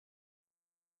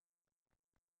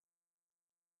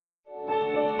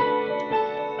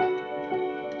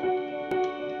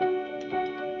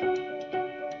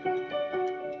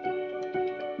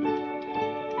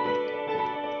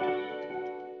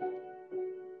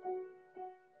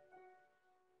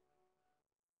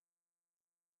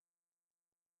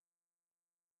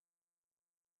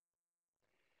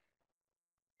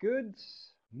Good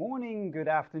morning, good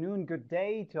afternoon, good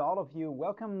day to all of you.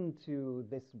 Welcome to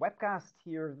this webcast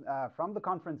here from the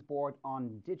conference board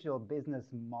on digital business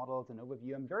models and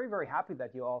overview. I'm very, very happy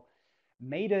that you all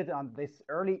made it on this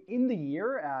early in the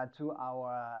year to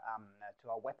our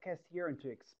webcast here and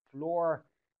to explore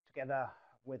together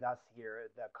with us here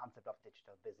the concept of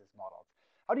digital business models.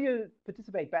 How do you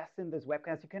participate best in this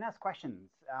webcast? You can ask questions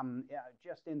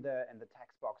just in the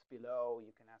text box below.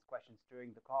 You can ask questions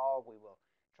during the call. We will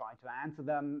try to answer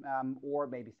them or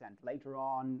maybe send later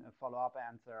on a follow-up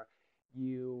answer.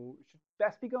 You should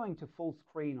best be going to full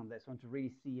screen on this one to really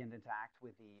see and interact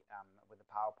with the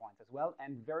PowerPoint as well.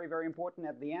 And very, very important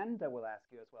at the end, I will ask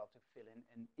you as well to fill in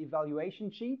an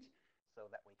evaluation sheet so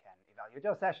that we can evaluate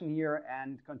your session here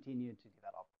and continue to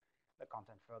develop the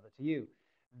content further to you.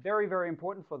 Very, very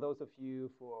important for those of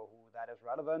you for who that is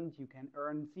relevant. You can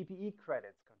earn CPE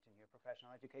credits, continue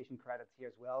professional education credits here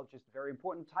as well. Just very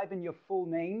important. Type in your full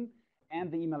name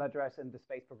and the email address and the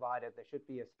space provided. There should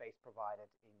be a space provided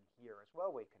in here as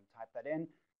well. We can type that in,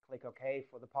 click OK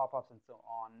for the pop-ups and so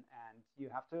on. And you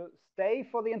have to stay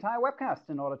for the entire webcast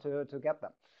in order to get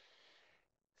them.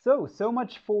 So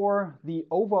much for the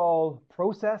overall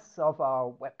process of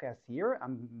our webcast here.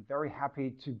 I'm very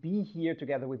happy to be here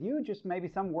together with you. Just maybe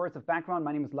some words of background.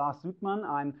 My name is Lars Südmann.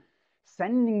 I'm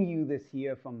sending you this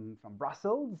here from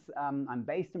Brussels. I'm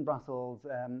based in Brussels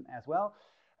as well.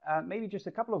 Maybe just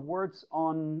a couple of words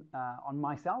on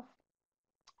myself.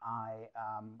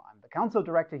 I'm the Council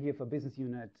Director here for Business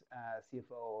Unit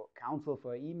CFO Council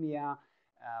for EMEA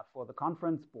for the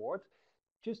Conference Board.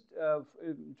 Just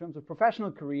in terms of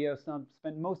professional career, so I've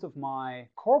spent most of my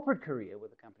corporate career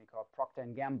with a company called Procter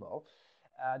 & Gamble.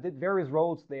 Did various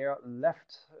roles there,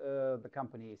 left the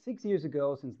company 6 years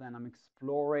ago. Since then, I'm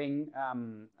exploring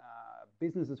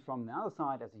businesses from the other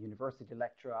side as a university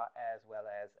lecturer, as well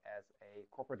as a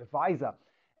corporate advisor,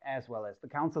 as well as the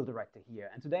council director here.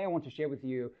 And today I want to share with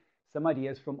you some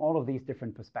ideas from all of these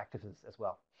different perspectives as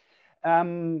well.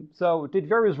 So did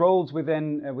various roles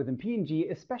within P&G,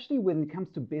 especially when it comes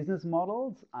to business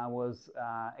models. I was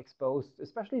exposed,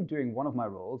 especially during one of my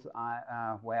roles,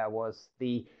 where I was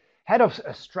the head of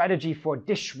strategy for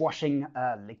dishwashing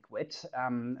liquid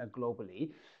globally.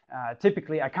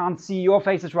 Typically, I can't see your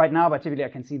faces right now, but typically I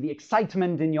can see the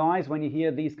excitement in your eyes when you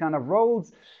hear these kind of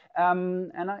roles.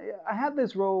 And I had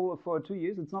this role for 2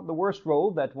 years. It's not the worst role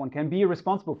that one can be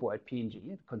responsible for at P&G,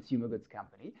 a consumer goods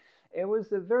company. It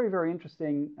was a very, very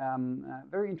interesting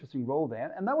role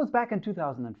there, and that was back in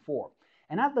 2004.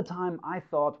 And at the time, I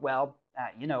thought, well,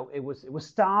 it was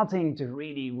starting to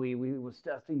really we were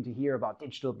starting to hear about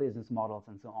digital business models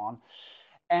and so on.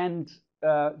 And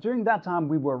during that time,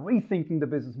 we were rethinking the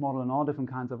business model in all different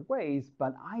kinds of ways.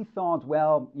 But I thought,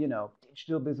 well,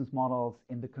 digital business models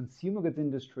in the consumer goods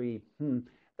industry,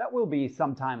 that will be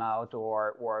some time out,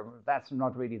 or that's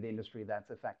not really the industry that's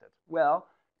affected. Well,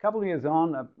 a couple of years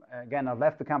on, again, I've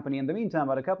left the company in the meantime,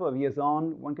 but a couple of years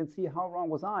on, one can see how wrong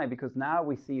was I, because now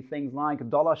we see things like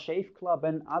Dollar Shave Club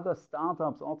and other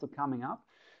startups also coming up.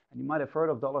 And you might have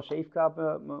heard of Dollar Shave Club,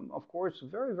 of course,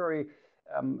 very, very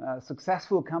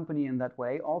successful company in that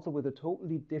way, also with a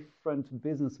totally different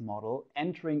business model,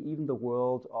 entering even the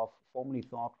world of formerly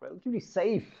thought relatively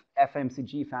safe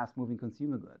FMCG, fast-moving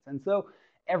consumer goods. And so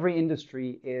every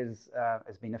industry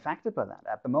has been affected by that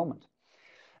at the moment.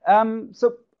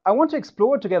 So I want to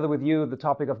explore together with you the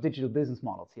topic of digital business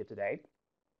models here today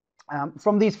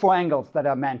from these 4 angles that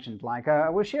I mentioned. Like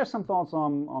I will share some thoughts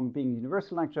on being a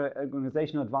university lecturer,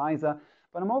 organizational advisor,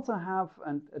 but I'm also have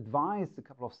advised a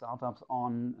couple of startups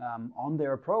on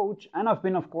their approach. And I've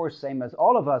been, of course, same as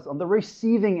all of us, on the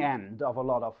receiving end of a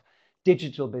lot of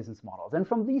digital business models. And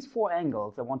from these 4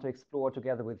 angles, I want to explore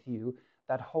together with you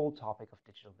that whole topic of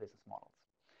digital business models.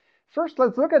 First,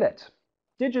 let's look at it.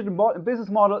 Digital business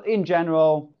model in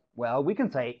general, well, we can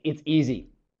say it's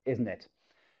easy, isn't it?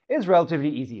 It's relatively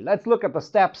easy. Let's look at the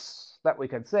steps that we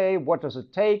can say. What does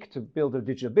it take to build a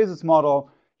digital business model?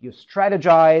 You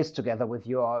strategize together with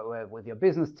your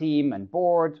business team and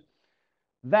board.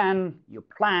 Then you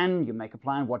plan, you make a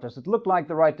plan. What does it look like,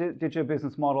 the right digital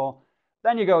business model?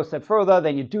 Then you go a step further.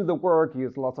 Then you do the work,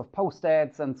 use lots of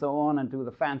post-its and so on, and do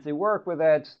the fancy work with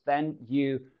it. Then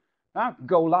you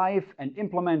go live and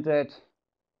implement it.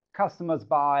 Customers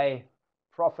buy,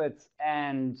 profits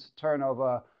and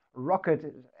turnover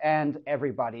rocket, and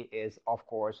everybody is, of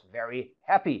course, very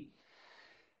happy.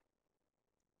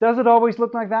 Does it always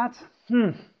look like that?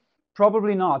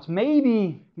 Probably not.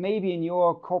 Maybe in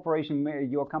your corporation,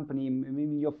 your company, maybe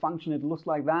in your function, it looks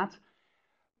like that.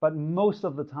 But most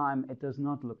of the time, it does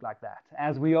not look like that,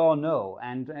 as we all know.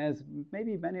 And as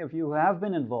maybe many of you who have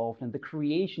been involved in the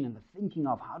creation and the thinking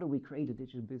of how do we create a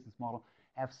digital business model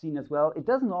have seen as well, it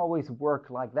doesn't always work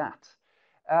like that.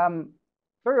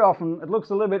 Very often, it looks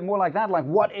a little bit more like that, like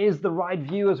what is the right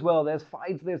view as well? There's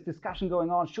fights, there's discussion going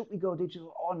on. Should we go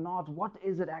digital or not? What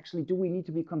is it actually? Do we need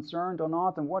to be concerned or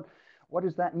not? And what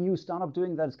is that new startup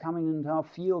doing that is coming into our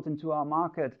field, into our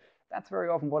market? That's very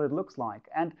often what it looks like.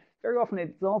 And very often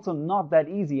it's also not that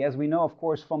easy, as we know, of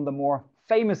course, from the more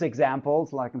famous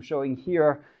examples, like I'm showing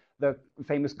here, the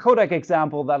famous Kodak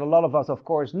example that a lot of us, of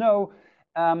course, know,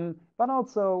 but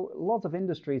also lots of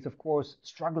industries, of course,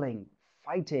 struggling,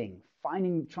 fighting,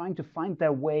 trying to find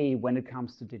their way when it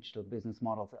comes to digital business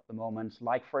models at the moment.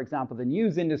 Like, for example, the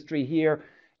news industry here,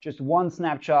 just one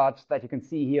snapshot that you can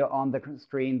see here on the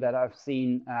screen that I've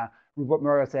seen. Rupert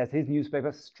Murdoch says his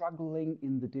newspaper struggling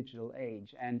in the digital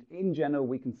age. And in general,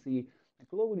 we can see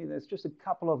globally there's just a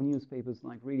couple of newspapers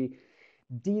like really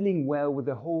dealing well with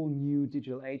the whole new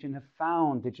digital age and have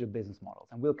found digital business models.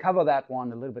 And we'll cover that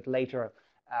one a little bit later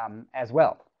as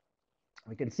well.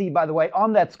 We can see, by the way,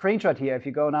 on that screenshot here, if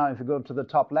you go to the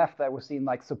top left there, we're seeing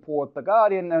like Support the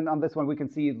Guardian. And on this one, we can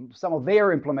see some of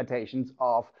their implementations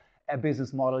of a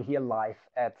business model here live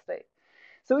at stake.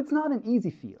 So it's not an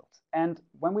easy field. And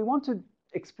when we want to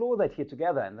explore that here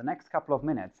together in the next couple of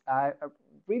minutes, I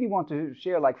really want to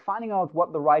share like finding out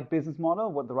what the right business model,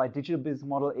 what the right digital business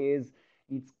model is,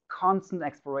 needs constant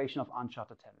exploration of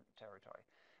uncharted territory.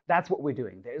 That's what we're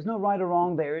doing. There is no right or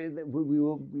wrong.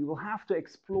 We will have to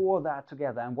explore that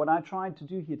together. And what I tried to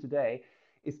do here today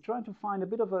is try to find a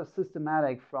bit of a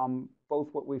systematic from both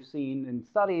what we've seen in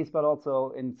studies, but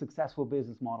also in successful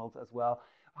business models as well.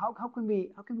 How can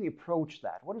we approach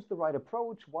that? What is the right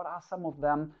approach? What are some of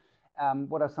them?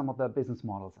 What are some of the business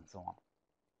models and so on?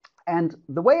 And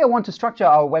the way I want to structure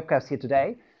our webcast here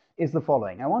today is the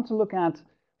following. I want to look at,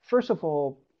 first of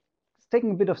all,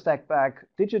 taking a bit of step back,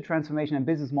 digital transformation and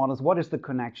business models. What is the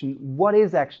connection? What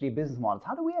is actually business models?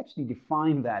 How do we actually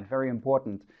define that? Very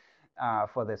important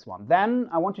for this one. Then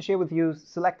I want to share with you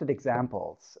selected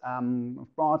examples.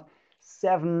 I've brought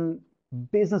 7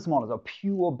 business models or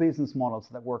pure business models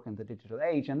that work in the digital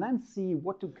age, and then see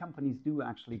what do companies do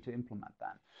actually to implement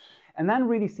that. And then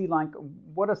really see like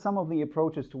what are some of the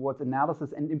approaches towards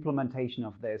analysis and implementation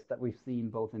of this that we've seen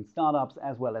both in startups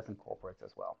as well as in corporates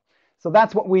as well. So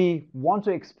that's what we want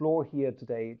to explore here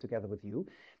today together with you.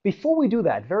 Before we do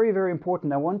that, very, very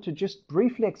important, I want to just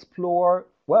briefly explore,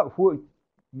 well,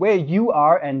 where you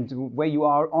are and where you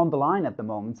are on the line at the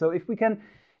moment. So if we can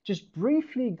just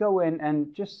briefly go in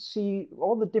and just see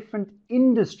all the different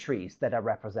industries that are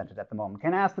represented at the moment.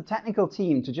 Can I ask the technical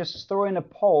team to just throw in a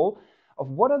poll of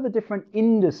what are the different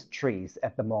industries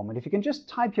at the moment? If you can just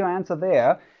type your answer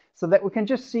there so that we can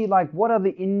just see like what are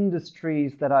the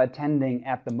industries that are attending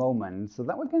at the moment so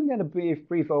that we can get a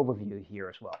brief overview here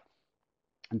as well.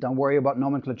 And don't worry about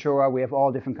nomenclature. We have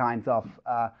all different kinds of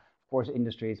course,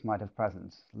 industries might have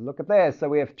presence. Look at this. So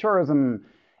we have tourism,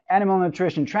 animal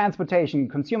nutrition, transportation,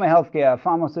 consumer healthcare,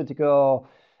 pharmaceutical,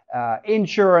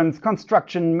 insurance,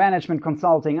 construction, management,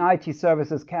 consulting, IT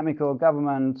services, chemical,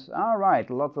 government. All right,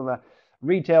 lots of the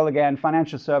retail again,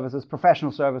 financial services,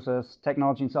 professional services,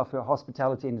 technology and software,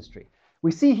 hospitality industry.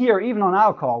 We see here, even on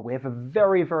our call, we have a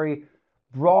very, very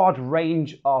broad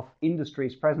range of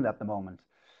industries present at the moment,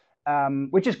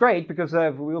 which is great because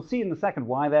we'll see in a second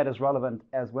why that is relevant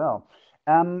as well.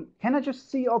 Can I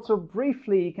just see also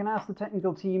briefly, can I ask the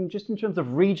technical team, just in terms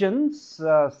of regions,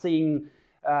 seeing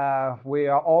we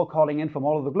are all calling in from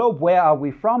all over the globe, where are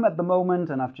we from at the moment?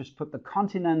 And I've just put the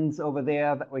continents over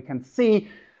there that we can see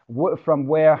from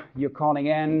where you're calling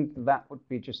in. That would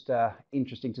be just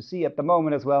interesting to see at the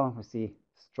moment as well. We see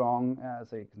strong,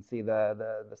 so you can see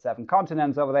the 7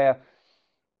 continents over there.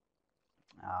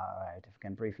 All right, if I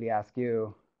can briefly ask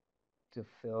you to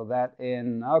fill that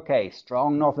in. Okay,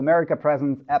 strong North America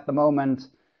presence at the moment,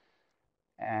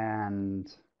 and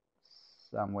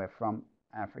somewhere from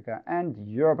Africa and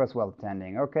Europe as well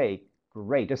attending. Okay,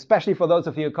 great. Especially for those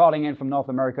of you calling in from North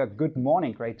America, good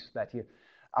morning. Great that you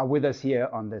are with us here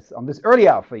on this early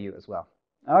hour for you as well.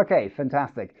 Okay,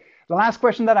 fantastic. The last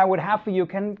question that I would have for you,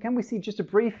 can we see just a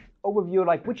brief overview,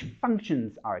 like which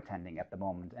functions are attending at the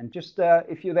moment? And just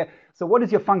if you're there, so what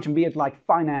is your function, be it like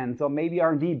finance or maybe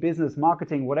R&D, business,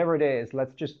 marketing, whatever it is.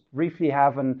 Let's just briefly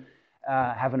have an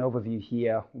overview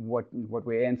here, what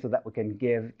we're in, so that we can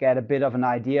get a bit of an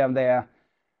idea there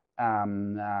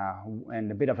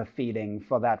and a bit of a feeling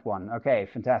for that one. Okay,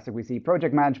 fantastic. We see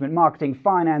project management, marketing,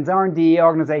 finance, R&D,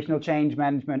 organizational change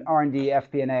management, R&D,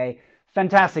 FP&A.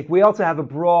 Fantastic. We also have a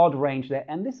broad range there.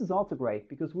 And this is also great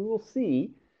because we will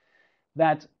see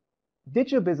that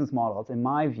digital business models, in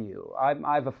my view, I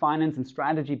have a finance and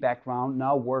strategy background,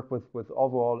 now work with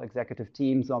overall executive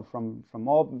teams from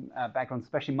all backgrounds,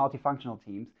 especially multifunctional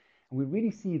teams. And we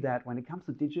really see that when it comes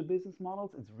to digital business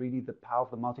models, it's really the power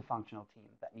of the multifunctional team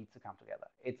that needs to come together.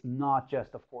 It's not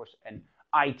just, of course, an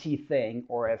IT thing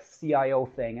or a CIO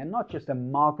thing, and not just a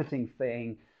marketing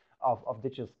thing of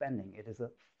digital spending. It is a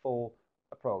full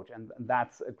approach. And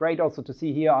that's great also to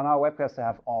see here on our webcast to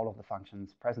have all of the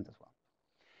functions present as well.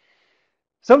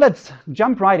 So let's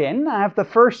jump right in. I have the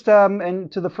first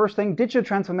into the first thing, digital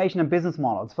transformation and business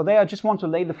models. For there, I just want to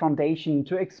lay the foundation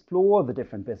to explore the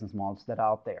different business models that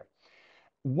are out there.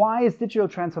 Why is digital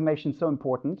transformation so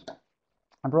important?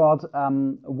 I brought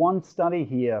one study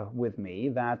here with me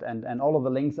that, and all of the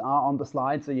links are on the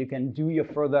slide, so you can do your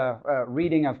further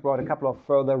reading. I've brought a couple of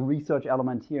further research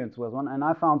elements here as well, and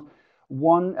I found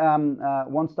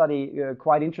one study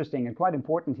quite interesting and quite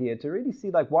important here to really see,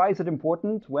 like, why is it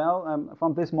important? Well,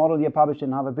 from this model here published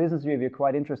in Harvard Business Review,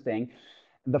 quite interesting.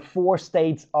 The 4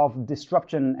 states of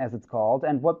disruption, as it's called,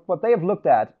 and what they have looked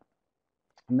at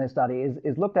in their study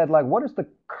is looked at, like, what is the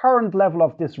current level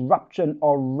of disruption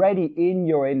already in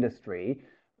your industry,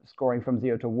 scoring from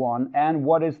 0 to 1, and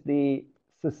what is the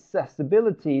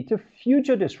susceptibility to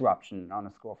future disruption on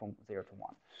a score from 0 to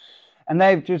 1. And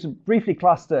they've just briefly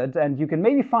clustered, and you can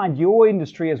maybe find your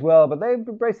industry as well, but they've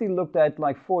basically looked at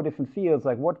like 4 different fields,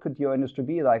 like what could your industry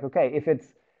be like? Okay, if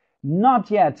it's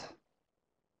not yet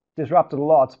disrupted a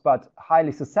lot, but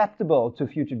highly susceptible to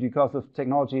future because of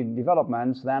technology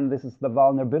developments, then this is the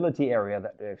vulnerability area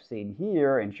that they've seen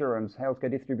here, insurance, healthcare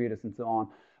distributors, and so on.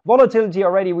 Volatility,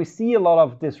 already we see a lot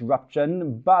of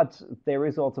disruption, but there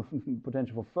is also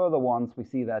potential for further ones. We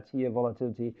see that here,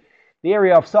 volatility. The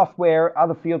area of software,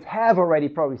 other fields have already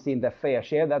probably seen their fair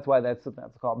share. That's why that's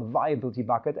called the viability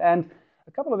bucket. And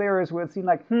a couple of areas where it seemed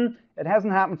like, it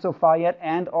hasn't happened so far yet.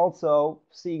 And also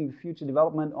seeing future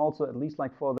development, also at least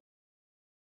like for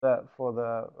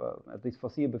the at least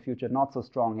foreseeable future, not so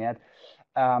strong yet.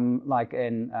 Like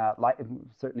in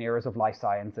certain areas of life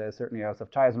sciences, certain areas of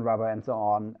tires and rubber, and so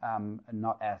on,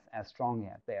 not as strong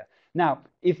yet there. Now,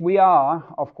 if we are,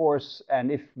 of course,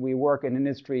 and if we work in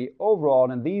industry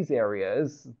overall in these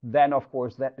areas, then of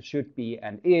course that should be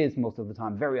and is most of the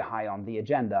time very high on the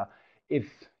agenda. If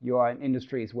you are in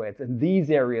industries where it's in these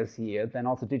areas here, then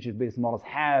also digital business models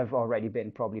have already been,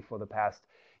 probably for the past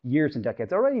years and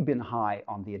decades, already been high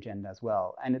on the agenda as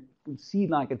well. And it would seem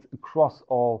like it's across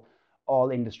all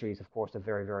industries, of course, a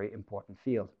very, very important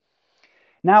field.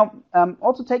 Now,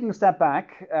 also taking a step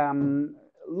back,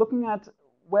 looking at,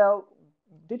 well,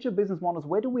 digital business models,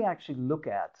 where do we actually look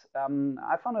at?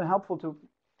 I found it helpful to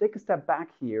take a step back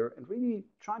here and really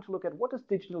try to look at what does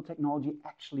digital technology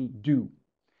actually do?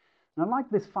 And I like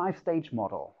this 5-stage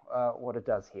model, what it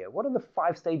does here. What are the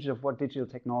 5 stages of what digital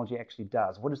technology actually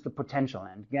does? What is the potential?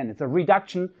 And again, it's a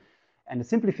reduction and a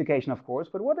simplification, of course,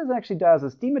 but what it actually does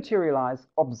is dematerialize,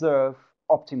 observe,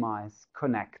 optimize,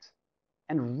 connect,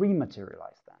 and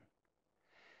rematerialize them.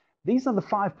 These are the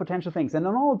 5 potential things, and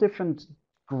in all different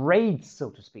grades, so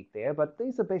to speak, there, but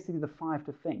these are basically the 5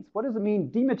 things. What does it mean,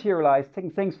 dematerialize,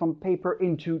 taking things from paper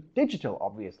into digital,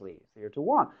 obviously, 0 to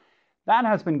 1. That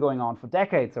has been going on for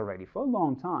decades already, for a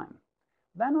long time.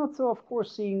 Then also, of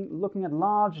course, looking at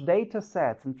large data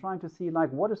sets and trying to see, like,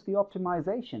 what is the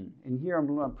optimization? In here, I'm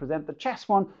going to present the chess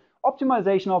one.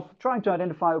 Optimization of trying to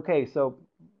identify, okay, so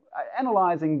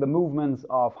analyzing the movements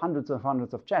of hundreds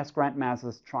of chess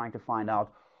grandmasters, trying to find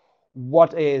out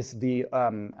what is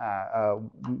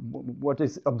what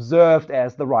is observed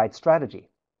as the right strategy.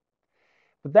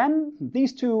 But then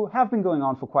these 2 have been going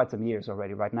on for quite some years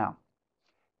already right now.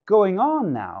 Going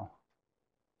on now,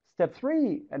 step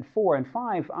 3 and 4 and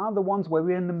 5 are the ones where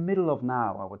we're in the middle of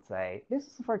now, I would say. This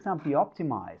is, for example, the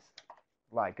optimize,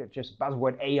 like just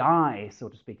buzzword AI, so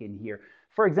to speak, in here.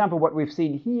 For example, what we've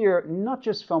seen here, not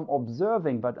just from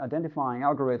observing, but identifying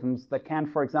algorithms that can,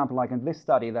 for example, like in this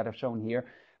study that I've shown here,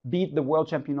 beat the world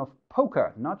champion of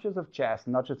poker, not just of chess,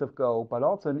 not just of Go, but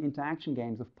also in interaction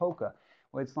games of poker,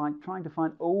 where it's like trying to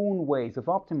find own ways of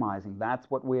optimizing. That's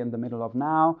what we're in the middle of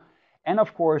now. And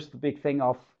of course, the big thing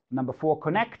of number 4,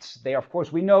 connect. There, of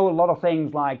course, we know a lot of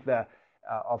things like the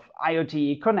of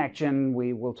IoT connection.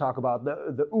 We will talk about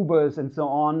the Ubers and so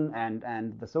on,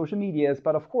 and the social medias.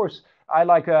 But of course, I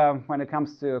like when it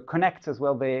comes to connect as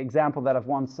well, the example that I've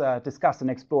once discussed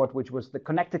and explored, which was the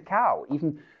connected cow.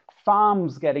 Even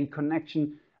farms getting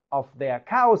connection of their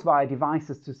cows via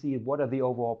devices to see what are the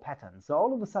overall patterns. So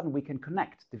all of a sudden we can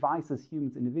connect devices,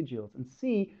 humans, individuals, and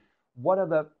see what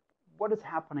is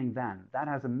happening then. That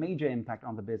has a major impact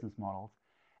on the business models.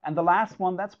 And the last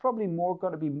one, that's probably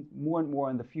going to be more and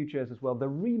more in the future as well, the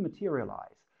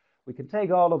rematerialize. We can take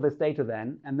all of this data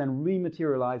then and then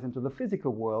rematerialize into the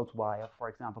physical world via, for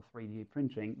example, 3D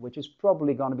printing, which is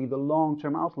probably going to be the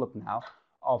long-term outlook now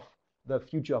of the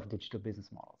future of digital business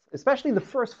models. Especially the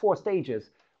first 4 stages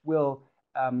will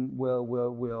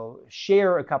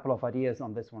share a couple of ideas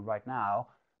on this one right now.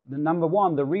 The number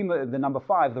 1, the number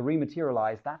 5, the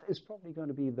rematerialize, that is probably going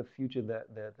to be the future,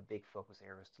 the big focus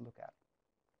areas to look at.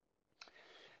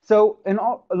 So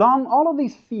along all of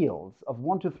these fields of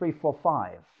 1, 2, 3, 4,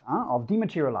 5, of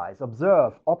dematerialize,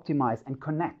 observe, optimize, and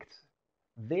connect,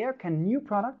 there can new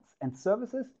products and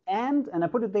services and I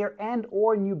put it there, and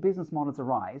or new business models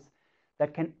arise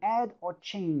that can add or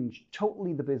change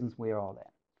totally the business we are all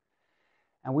in.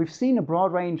 And we've seen a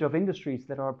broad range of industries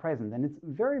that are present, and it's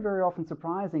very, very often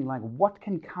surprising, like what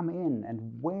can come in and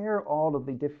where all of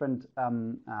the different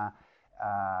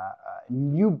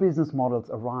new business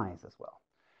models arise as well.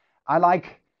 I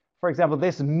like, for example,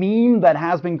 this meme that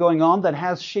has been going on that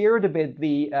has shared a bit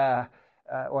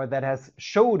or that has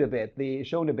shown a bit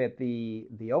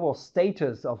the overall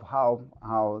status of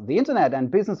how the internet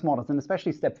and business models, and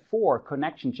especially step 4,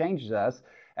 connection, changes us.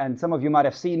 And some of you might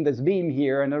have seen this meme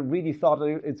here, and I really thought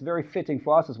it's very fitting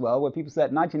for us as well, where people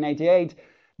said 1988,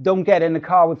 don't get in a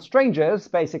car with strangers,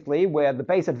 basically, where the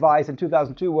base advice in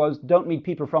 2002 was don't meet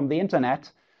people from the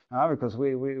internet, because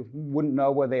we wouldn't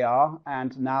know where they are.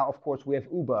 And now, of course, we have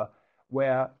Uber,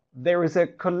 where there is a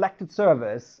collected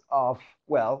service of,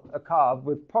 well, a car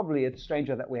with probably a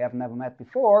stranger that we have never met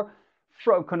before,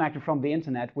 connected from the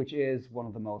internet, which is one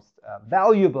of the most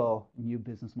valuable new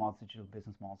business models, digital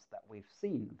business models that we've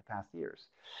seen in the past years.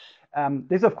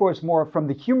 This, of course, more from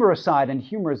the humorous side and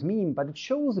humorous meme, but it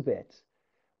shows a bit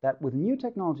that with new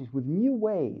technologies, with new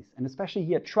ways, and especially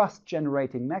here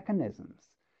trust-generating mechanisms,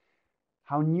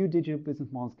 how new digital business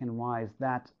models can arise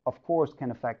that, of course,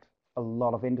 can affect a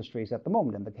lot of industries at the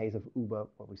moment. In the case of Uber,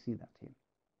 where we see that here.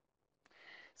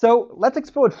 So let's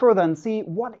explore it further and see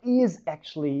what is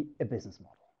actually a business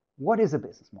model. What is a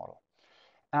business model?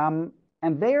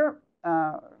 And there,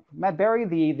 Matt Berry,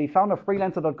 the founder of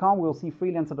Freelancer.com, we'll see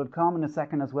Freelancer.com in a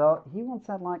second as well. He once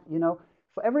said, like,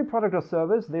 for every product or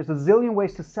service, there's a zillion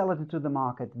ways to sell it into the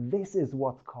market. This is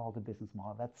what's called a business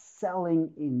model. That's selling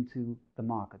into the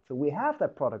market. So we have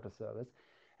that product or service,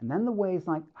 and then the ways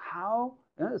like how,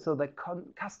 so that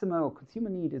customer or consumer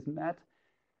need is met,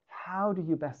 how do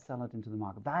you best sell it into the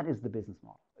market? That is the business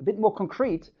model. A bit more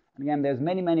concrete, and again, there's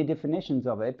many, many definitions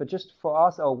of it, but just for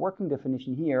us, our working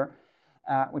definition here,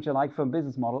 which I like for a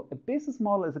business model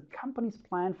is a company's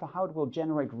plan for how it will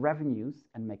generate revenues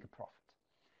and make a profit.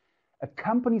 A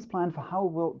company's plan for how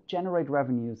it will generate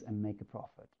revenues and make a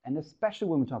profit. And especially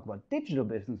when we talk about digital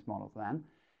business models then,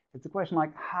 it's a question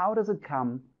like, how does it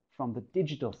come from the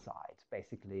digital side,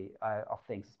 basically, of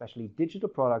things, especially digital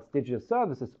products, digital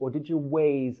services, or digital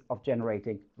ways of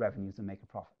generating revenues and make a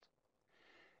profit.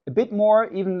 A bit more,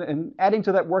 even in adding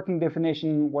to that working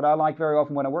definition, what I like very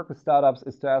often when I work with startups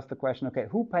is to ask the question, okay,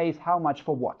 who pays how much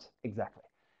for what exactly?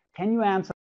 Can you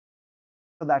answer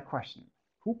that question?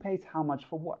 Who pays how much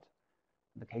for what?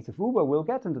 In the case of Uber, we'll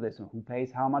get into this. Who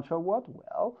pays how much for what?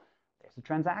 Well, there's a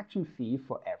transaction fee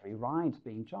for every ride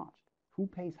being charged. Who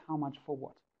pays how much for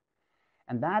what?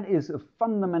 And that is a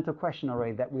fundamental question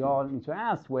already that we all need to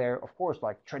ask, where, of course,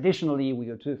 like traditionally we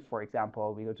go to, for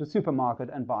example, we go to a supermarket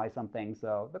and buy something.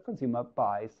 So the consumer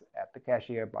buys at the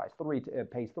cashier,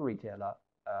 pays the retailer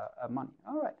money.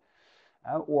 All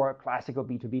right. Or a classical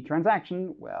B2B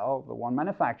transaction. Well, the one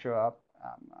manufacturer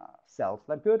sells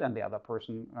that good and the other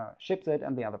person ships it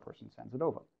and the other person sends it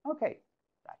over. Okay,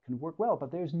 that can work well,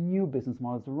 but there's new business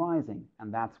models arising,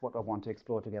 and that's what I want to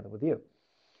explore together with you.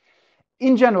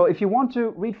 In general, if you want to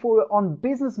read further on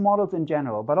business models in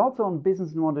general, but also on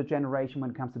business model generation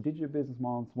when it comes to digital business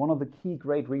models, one of the key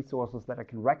great resources that I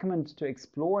can recommend to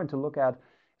explore and to look at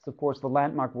is, of course, the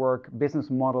landmark work Business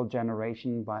Model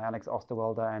Generation by Alex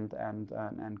Osterwalder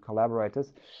and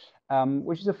collaborators,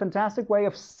 which is a fantastic way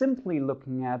of simply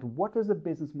looking at what does a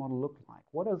business model look like?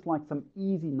 What is like some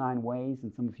easy 9 ways,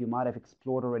 and some of you might have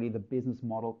explored already the business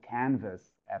model canvas,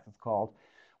 as it's called,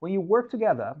 where you work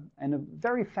together in a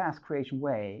very fast creation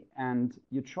way and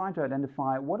you're trying to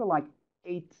identify what are like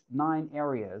 8, 9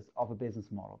 areas of a business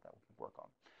model that we can work on.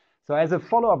 So as a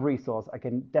follow-up resource, I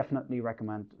can definitely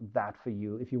recommend that for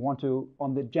you if you want to,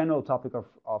 on the general topic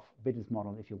of business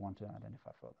model, if you want to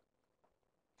identify further.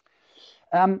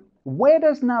 Where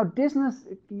does now business,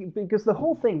 because the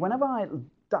whole thing, whenever I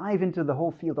dive into the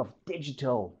whole field of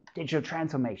digital digital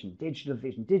transformation, digital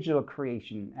vision, digital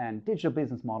creation, and digital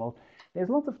business model, there's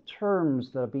lots of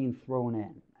terms that are being thrown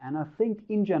in. And I think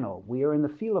in general, we are in the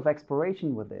field of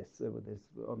exploration with this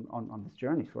on this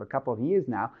journey for a couple of years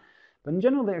now. But in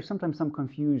general, there's sometimes some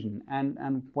confusion.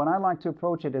 And what I like to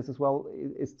approach it is as well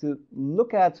is to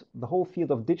look at the whole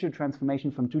field of digital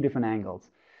transformation from two different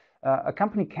angles. A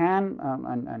company can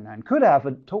and could have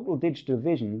a total digital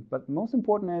vision, but most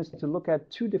important is to look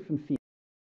at two different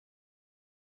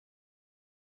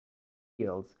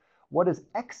fields. What is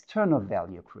external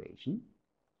value creation?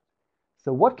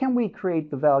 So what can we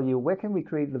create the value? Where can we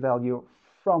create the value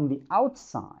from the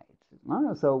outside?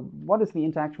 So what is the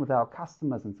interaction with our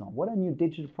customers and so on? What are new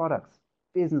digital products,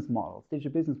 business models,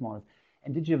 digital business models,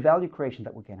 and digital value creation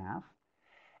that we can have?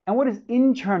 And what is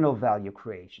internal value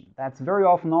creation? That's very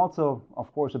often also,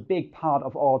 of course, a big part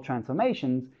of all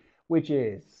transformations, which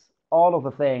is all of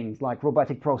the things like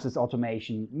robotic process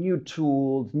automation, new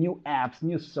tools, new apps,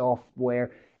 new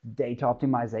software, data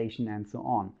optimization, and so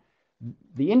on.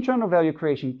 The internal value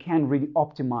creation can really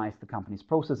optimize the company's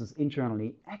processes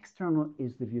internally. External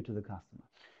is the view to the customer.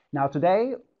 Now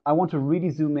today, I want to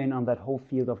really zoom in on that whole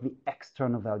field of the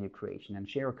external value creation and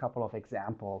share a couple of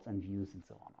examples and views and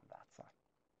so on that side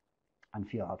and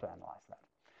feel how to analyze that.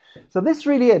 So this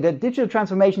really is the digital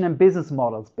transformation and business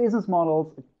models. Business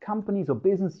models, companies or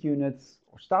business units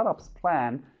or startups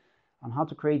plan on how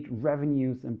to create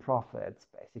revenues and profits,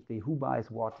 basically who buys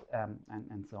what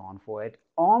and so on for it,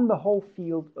 on the whole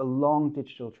field along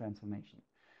digital transformation.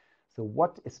 So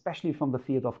what, especially from the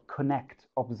field of connect,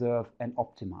 observe, and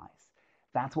optimize,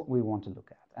 that's what we want to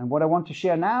look at. And what I want to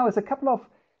share now is a couple of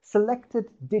selected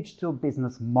digital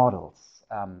business models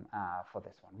for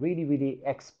this one. Really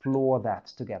explore that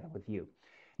together with you.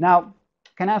 Now,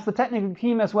 can I ask the technical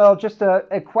team as well, just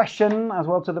a question as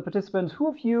well to the participants. Who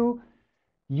of you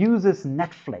uses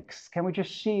Netflix? Can we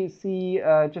just see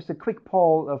just a quick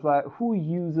poll of who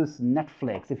uses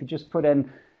Netflix? If you just put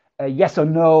in a yes or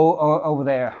no over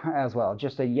there as well,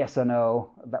 just a yes or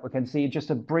no that we can see, just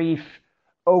a brief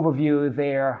overview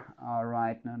there. All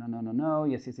right, no,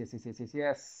 yes.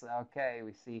 Okay,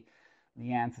 we see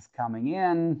the answers coming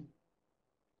in.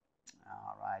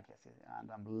 All right, yes, and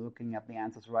I'm looking at the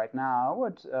answers right now.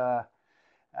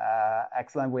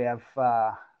 Excellent, we have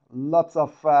lots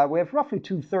of, we have roughly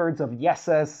 2/3 of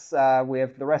yeses, we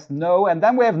have the rest no, and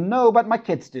then we have no, but my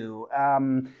kids do.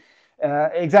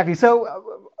 Exactly, so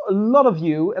a lot of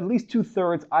you, at least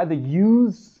 2/3, either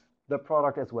use the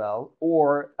product as well,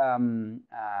 or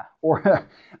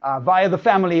via the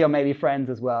family or maybe friends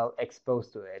as well,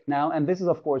 exposed to it. Now, and this is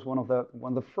of course one of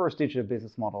the first digital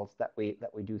business models that we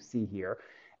do see here,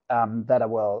 that I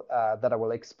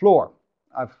will explore.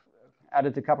 I've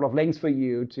added a couple of links for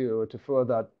you to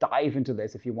further dive into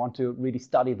this if you want to really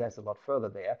study this a lot further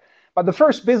there. But the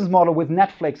first business model with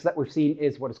Netflix that we've seen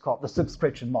is what is called the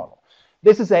subscription model.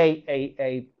 This is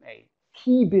a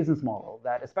key business model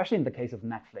that, especially in the case of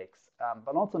Netflix,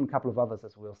 but also in a couple of others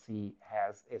as we'll see,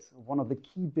 is one of the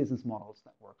key business models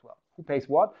that works well. Who pays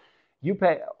what? You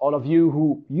pay, all of you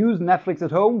who use Netflix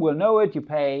at home will know it. You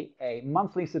pay a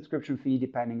monthly subscription fee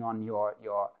depending on your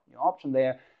option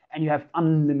there, and you have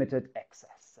unlimited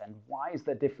access. And why is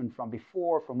that different from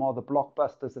before, from all the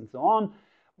blockbusters and so on?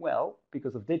 Well,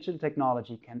 because of digital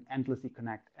technology can endlessly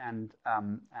connect and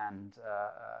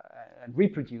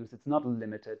reproduce. It's not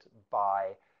limited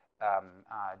by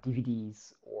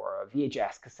DVDs or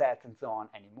VHS cassettes and so on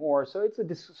anymore. So it's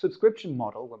a subscription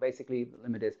model where basically the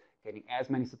limit is getting as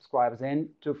many subscribers in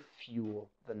to fuel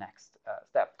the next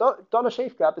step. Dollar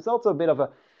Shave Club is also a bit of a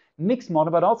mixed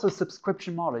model, but also a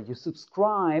subscription model. You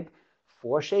subscribe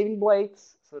for shaving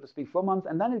blades, so to speak, for a month,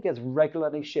 and then it gets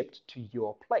regularly shipped to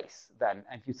your place then,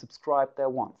 and you subscribe there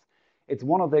once. It's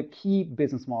one of the key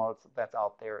business models that's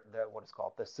out there, what is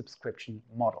called the subscription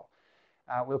model.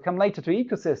 We'll come later to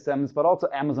ecosystems, but also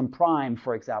Amazon Prime,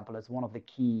 for example, is one of the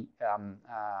key,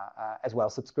 as well,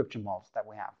 subscription models that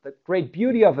we have. The great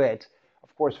beauty of it,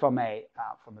 of course, from a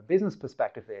business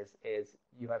perspective is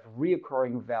you have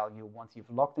reoccurring value once you've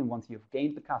locked in, once you've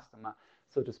gained the customer,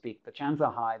 so to speak. The chances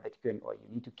are high that you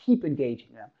need to keep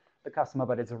engaging the customer,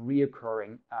 but it's a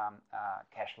reoccurring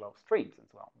cash flow streams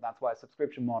as well. That's why a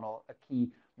subscription model, a key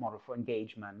model for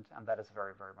engagement, and that is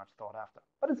very, very much thought after.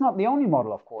 But it's not the only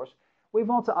model, of course. We've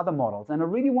also other models, and I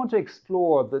really want to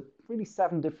explore the really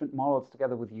 7 different models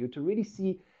together with you to really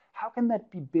see how can that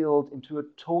be built into a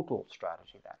total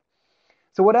strategy then.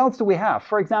 So what else do we have?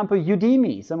 For example,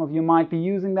 Udemy. Some of you might be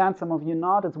using that, some of you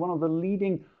not. It's one of the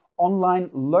leading online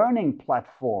learning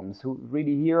platforms. Who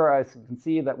really here, as you can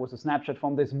see, that was a snapshot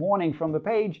from this morning from the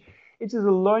page. It is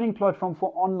a learning platform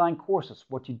for online courses.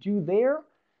 What you do there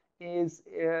is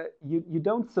you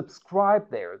don't subscribe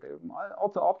there. There are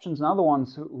also options and other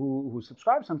ones who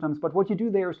subscribe sometimes, but what you do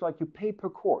there is like you pay per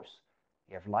course.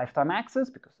 You have lifetime access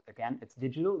because, again, it's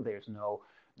digital. There's no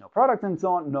product and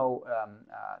so on,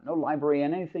 no library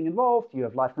and anything involved. You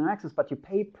have lifetime access, but you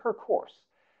pay per course.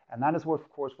 And that is what, of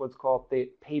course, what's called the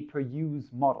pay-per-use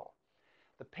model.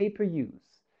 The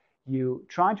pay-per-use, you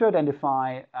try to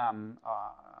identify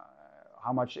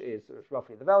how much is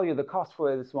roughly the value, the cost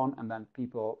for this one, and then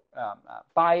people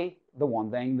buy the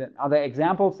one thing. The other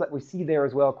examples that we see there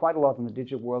as well, quite a lot in the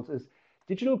digital world, is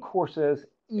digital courses,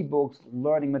 ebooks,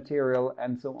 learning material,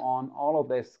 and so on. All of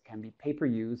this can be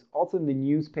pay-per-use. Also in the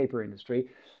newspaper industry,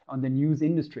 on the news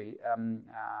industry,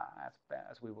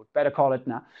 as we would better call it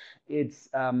now, it's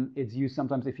used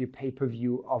sometimes if you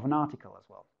pay-per-view of an article as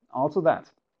well. Also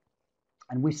that.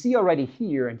 And we see already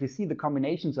here, and you see the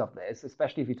combinations of this,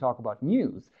 especially if you talk about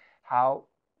news, how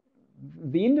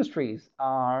the industries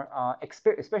are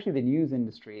especially the news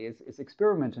industry, is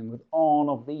experimenting with all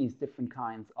of these different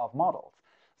kinds of models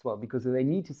as well, because they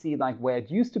need to see, like, where it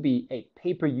used to be a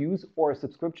pay-per-use or a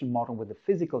subscription model with a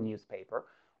physical newspaper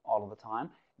all of the time.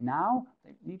 Now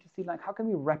they need to see, like, how can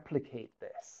we replicate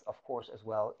this, of course, as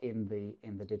well in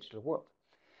the digital world.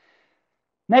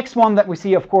 Next one that we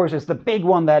see, of course, is the big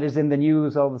one that is in the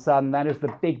news all of a sudden. That is the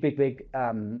big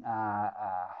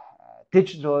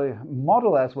digital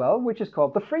model as well, which is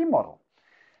called the free model.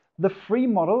 The free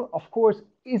model, of course,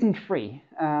 isn't free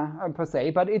per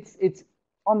se, but it's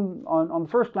on the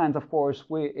first glance, of course,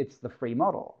 it's the free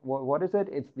model. What is it?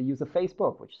 It's the use of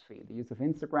Facebook, which is free. The use of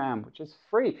Instagram, which is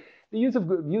free. The use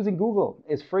of using Google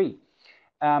is free.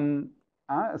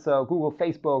 So Google,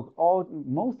 Facebook,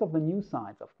 most of the news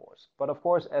sites, of course. But of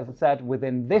course, as I said,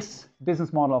 within this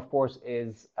business model, of course,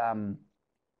 is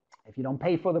if you don't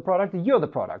pay for the product, you're the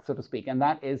product, so to speak. And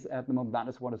that is, at the moment, that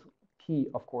is what is key,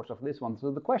 of course, of this one.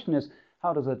 So the question is,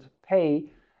 how does it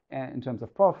pay in terms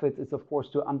of profits? It's, of course,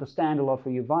 to understand a lot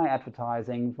for you via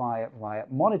advertising, via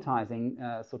monetizing,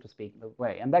 so to speak, the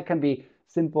way. And that can be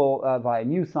simple via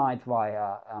news sites,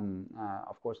 via,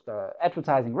 of course, the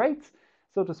advertising rates,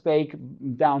 so to speak,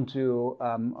 down to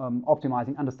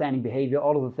optimizing, understanding behavior,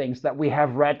 all of the things that we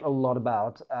have read a lot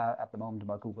about at the moment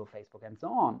about Google, Facebook, and so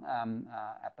on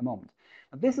at the moment.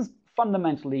 But this is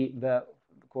fundamentally the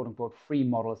quote-unquote free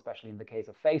model, especially in the case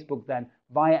of Facebook. Then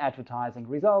via advertising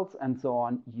results and so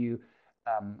on, you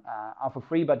are for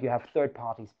free, but you have third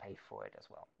parties pay for it as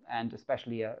well. And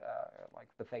especially like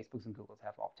the Facebooks and Googles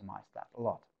have optimized that a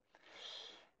lot.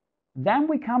 Then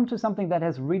we come to something that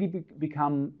has really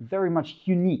become very much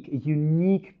unique, a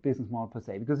unique business model per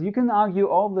se, because you can argue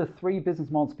all the three business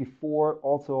models before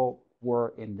also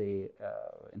were in the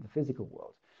physical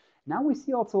world. Now we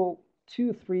see also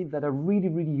 2 or 3 that are really,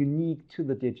 really unique to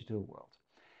the digital world.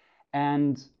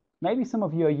 And maybe some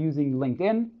of you are using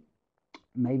LinkedIn,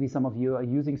 maybe some of you are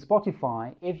using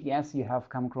Spotify. If yes, you have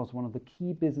come across one of the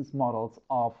key business models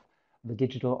of the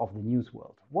digital, of the news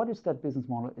world. What is that business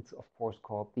model? It's, of course,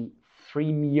 called the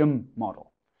freemium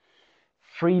model.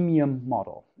 Freemium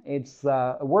model. It's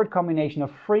a word combination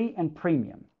of free and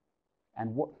premium.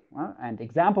 And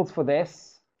examples for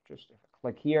this, just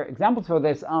click here, examples for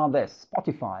this are this: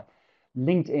 Spotify,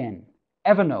 LinkedIn,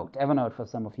 Evernote for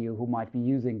some of you who might be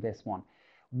using this one.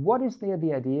 What is the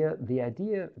idea? The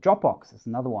idea, Dropbox is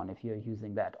another one if you're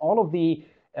using that. All of the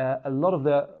a lot of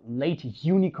the late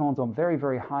unicorns or very,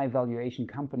 very high valuation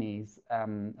companies,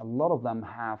 a lot of them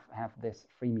have this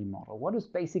freemium model. What is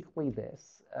basically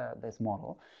this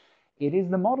model? It is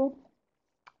the model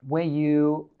where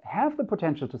you have the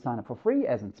potential to sign up for free,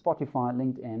 as in Spotify,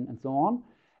 LinkedIn, and so on,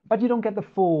 but you don't get the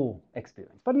full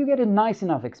experience. But you get a nice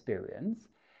enough experience.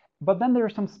 But then there are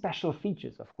some special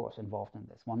features, of course, involved in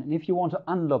this one. And if you want to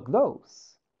unlock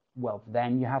those, well,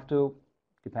 then you have to,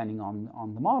 depending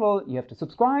on the model, you have to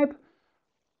subscribe,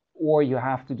 or you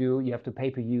have to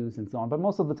pay per use and so on. But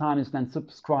most of the time it's then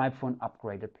subscribe for an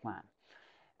upgraded plan.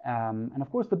 And of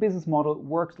course, the business model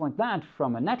works like that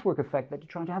from a network effect, that you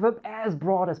try to have as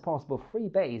broad as possible free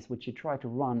base, which you try to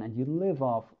run, and you live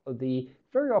off the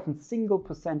very often single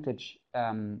percentage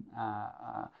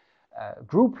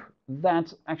group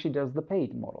that actually does the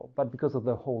paid model. But because of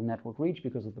the whole network reach,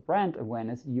 because of the brand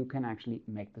awareness, you can actually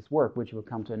make this work, which will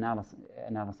come to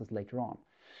analysis later on.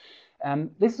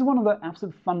 This is one of the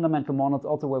absolute fundamental models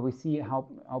also, where we see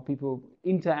how people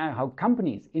interact, how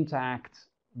companies interact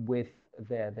with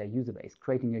their user base,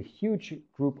 creating a huge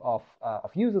group of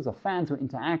users, of fans who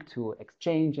interact, who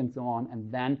exchange and so on,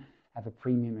 and then have a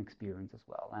premium experience as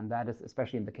well. And that is,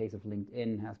 especially in the case of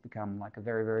LinkedIn, has become like a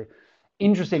very, very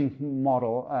interesting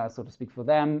model, so to speak, for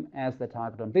them as they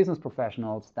target on business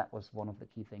professionals. That was one of the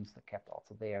key things that kept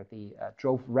also there. The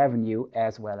drove revenue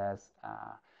as well as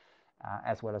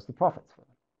the profits for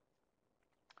them.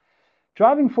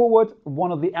 Driving forward,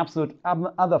 one of the absolute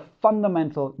other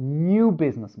fundamental new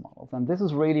business models, and this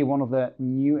is really one of the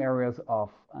new areas of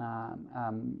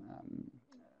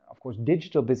course,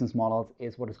 digital business models,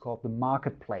 is what is called the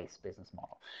marketplace business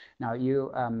model. Now,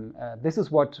 this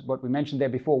is what we mentioned there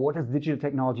before. What does digital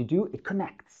technology do? It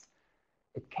connects.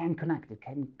 It can connect. It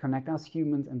can connect us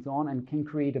humans and so on, and can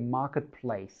create a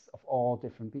marketplace of all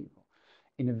different people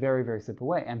in a very, very simple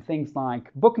way. And things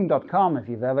like Booking.com, if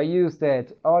you've ever used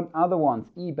it, or other ones,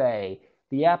 eBay,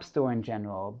 the App Store in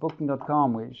general,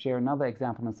 Booking.com, we'll share another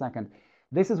example in a second.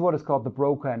 This is what is called the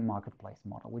broker and marketplace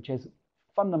model, which has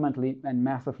fundamentally and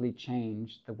massively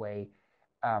changed the way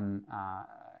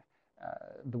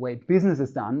business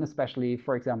is done, especially,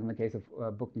 for example, in the case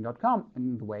of Booking.com,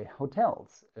 and the way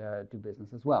hotels do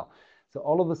business as well. So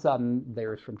all of a sudden,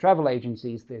 there's from travel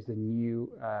agencies, there's a new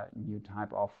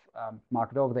type of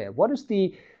market over there. What is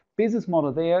the business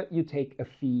model there? You take a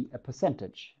fee, a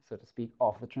percentage, so to speak,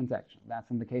 of the transaction. That's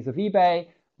in the case of eBay.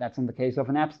 That's in the case of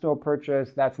an App Store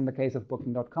purchase. That's in the case of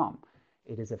Booking.com.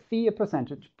 It is a fee, a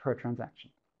percentage per transaction.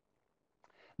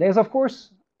 There's, of course,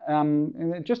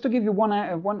 just to give you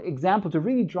one example to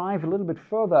really drive a little bit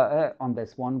further on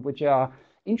this one, which are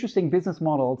interesting business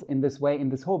models in this way, in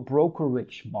this whole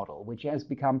brokerage model, which has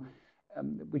become,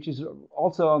 which is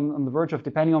also on the verge of,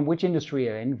 depending on which industry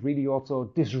you're in, really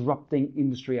also disrupting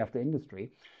industry after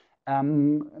industry. I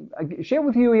share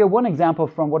with you here one example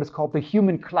from what is called the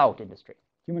human cloud industry.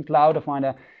 Human cloud, I find,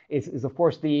 is of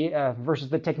course the versus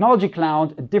the technology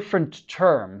cloud, a different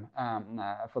term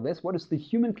for this. What is the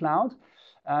human cloud?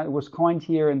 It was coined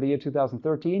here in the year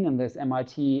 2013 in this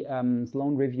MIT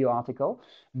Sloan Review article,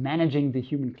 Managing the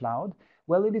Human Cloud.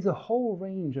 Well, it is a whole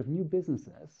range of new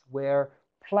businesses where,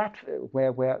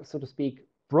 so to speak,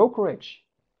 brokerage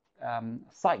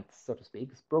sites, so to speak,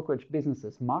 brokerage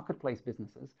businesses, marketplace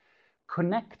businesses,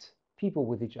 connect people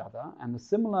with each other, and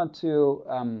similar to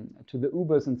the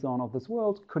Ubers and so on of this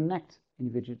world, connect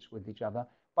individuals with each other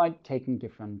by taking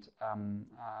different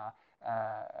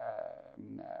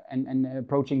and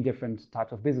approaching different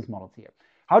types of business models here.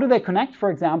 How do they connect?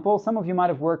 For example, some of you might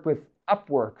have worked with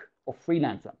Upwork or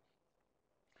Freelancer.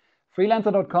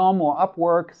 Freelancer.com or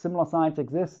Upwork, similar sites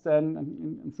exist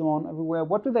and so on everywhere.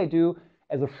 What do they do?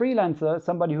 As a freelancer,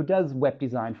 somebody who does web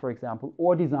design, for example,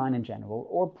 or design in general,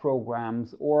 or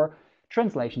programs, or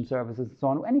translation services, and so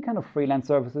on, any kind of freelance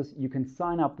services, you can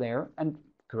sign up there and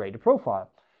create a profile.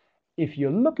 If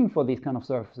you're looking for these kind of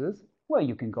services, well,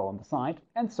 you can go on the site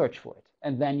and search for it.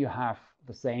 And then you have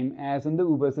the same as in the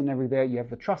Ubers and everywhere, you have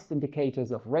the trust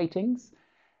indicators of ratings,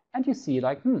 and you see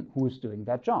like, who's doing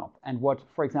that job? And what,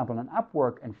 for example, an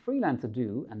Upwork and Freelancer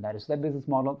do, and that is their business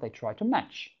model, they try to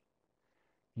match.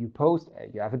 You post,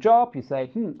 you have a job, you say,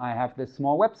 I have this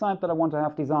small website that I want to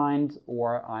have designed,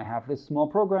 or I have this small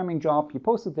programming job. You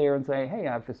post it there and say, hey,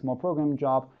 I have this small programming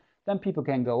job. Then people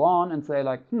can go on and say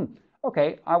like,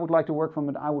 okay, I would like to work from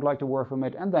it, I would like to work from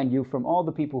it. And then you, from all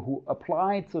the people who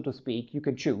applied, so to speak, you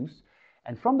can choose.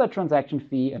 And from that transaction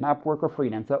fee, an Upwork or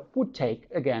Freelancer would take,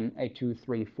 again, a 2,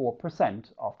 3,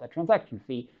 4% of that transaction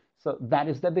fee. So that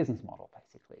is their business model,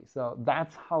 basically. So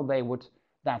that's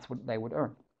what they would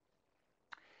earn.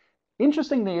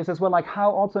 Interestingly is as well, like how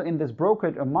also in this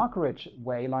brokerage or marketplace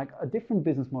way, like a different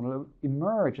business model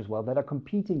emerge as well that are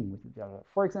competing with each other.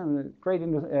 For example, a great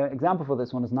example for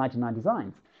this one is 99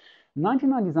 Designs.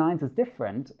 99 Designs is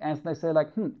different as they say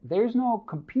like, there's no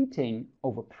competing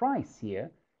over price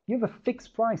here. You have a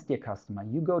fixed price, dear customer.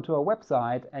 You go to a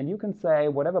website and you can say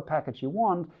whatever package you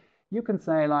want. You can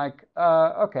say like,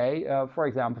 okay, for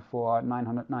example, for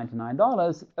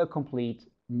 $999, a complete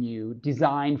new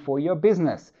design for your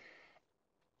business.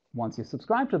 Once you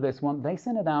subscribe to this one, they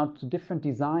send it out to different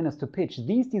designers to pitch.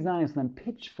 These designers then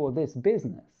pitch for this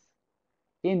business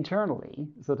internally,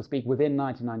 so to speak, within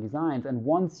 99 Designs. And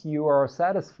once you are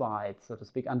satisfied, so to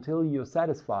speak, until you're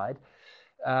satisfied,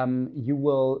 they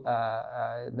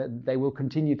will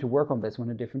continue to work on this one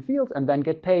in different fields and then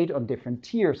get paid on different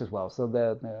tiers as well. So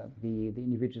the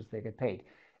individuals, they get paid.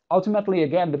 Ultimately,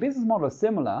 again, the business model is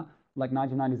similar. Like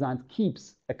 99 Designs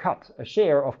keeps a cut, a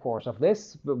share, of course, of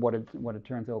this, but what it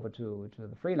turns over to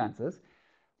the freelancers.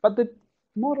 But the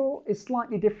model is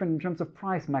slightly different in terms of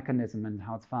price mechanism and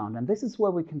how it's found. And this is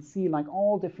where we can see like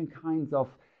all different kinds of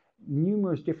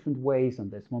numerous different ways on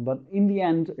this one. But in the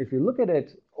end, if you look at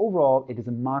it, overall, it is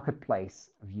a marketplace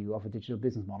view of a digital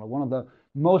business model, one of the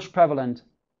most prevalent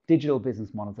digital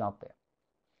business models out there.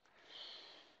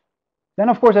 Then,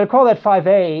 of course, I call that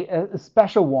 5A a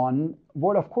special one.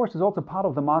 What, of course, is also part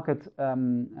of the market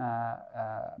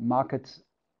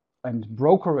and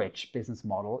brokerage business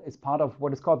model is part of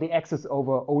what is called the access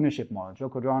over ownership model.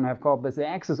 Joko Dron have called this the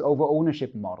access over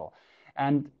ownership model.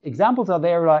 And examples are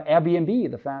there like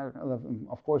Airbnb,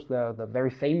 of course, the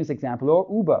very famous example, or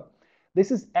Uber.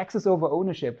 This is access over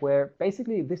ownership, where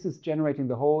basically this is generating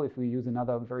the whole, if we use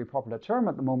another very popular term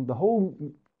at the moment, the whole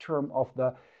term of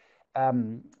the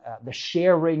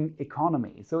sharing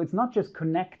economy. So it's not just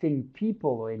connecting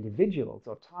people or individuals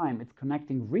or time, it's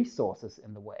connecting resources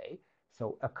in the way.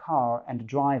 So a car and a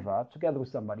driver together with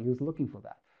somebody who's looking for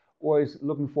that, or is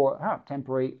looking for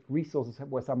temporary resources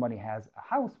where somebody has a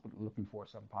house but looking for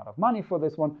some part of money for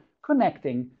this one,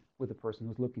 connecting with the person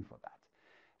who's looking for that.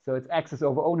 So it's access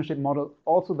over ownership model,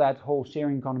 also that whole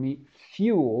sharing economy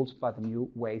fueled by the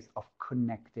new ways of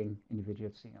connecting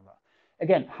individuals together.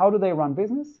 Again, how do they run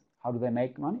business? How do they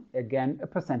make money? Again, a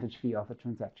percentage fee of the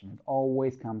transaction. It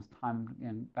always comes time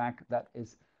and back. That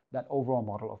is that overall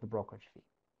model of the brokerage fee.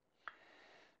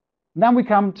 Then we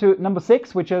come to number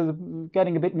 6, which is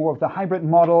getting a bit more of the hybrid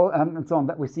model and so on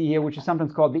that we see here, which is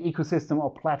sometimes called the ecosystem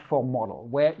or platform model,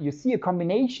 where you see a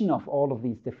combination of all of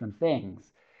these different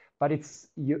things, but it's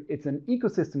an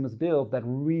ecosystem is built that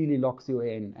really locks you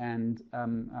in. And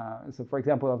so, for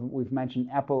example, we've mentioned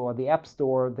Apple or the App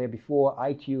Store there before,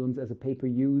 iTunes as a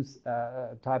pay-per-use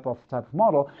type of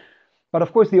model. But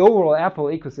of course, the overall Apple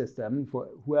ecosystem, for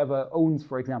whoever owns,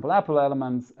 for example, Apple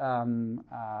Elements,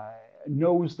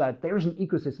 knows that there's an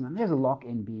ecosystem and there's a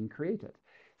lock-in being created.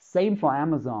 Same for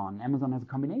Amazon. Amazon has a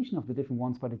combination of the different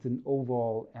ones, but it's an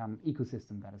overall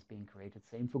ecosystem that is being created.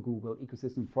 Same for Google,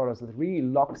 ecosystem products that really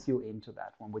locks you into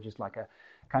that one, which is like a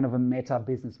kind of a meta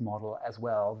business model as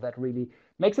well that really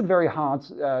makes it very hard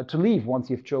to leave once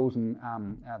you've chosen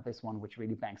this one, which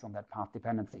really banks on that path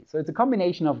dependency. So it's a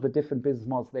combination of the different business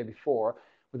models there before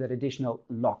with that additional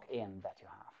lock-in that you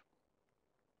have.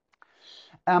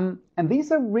 And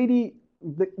these are really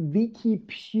the key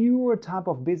pure type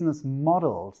of business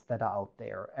models that are out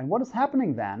there. And what is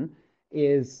happening then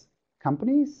is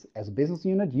companies, as a business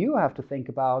unit, you have to think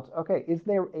about, okay, is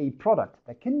there a product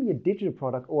that can be a digital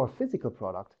product or a physical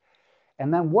product?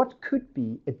 And then what could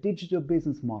be a digital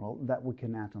business model that we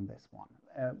can add on this one?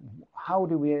 How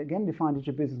do we, again, define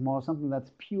digital business model? Something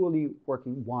that's purely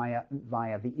working via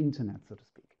the internet, so to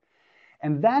speak.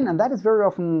 And that is very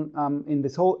often in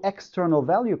this whole external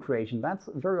value creation, that's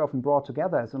very often brought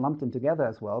together as lumped in together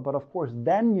as well. But of course,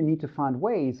 then you need to find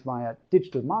ways via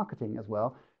digital marketing as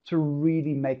well to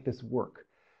really make this work.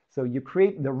 So you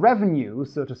create the revenue,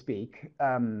 so to speak,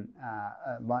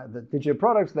 the digital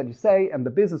products that you say and the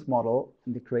business model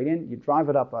and the creating, you drive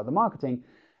it up by the marketing,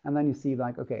 and then you see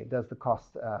like, okay, does the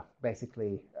cost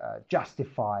basically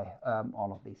justify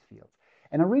all of these fields?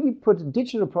 And I really put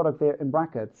digital product there in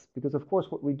brackets because, of course,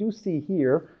 what we do see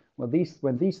here, well,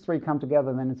 when these three come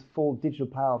together, then it's full digital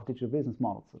power of digital business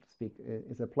models, so to speak,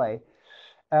 is at play.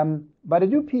 But I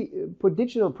do put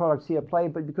digital products here at play,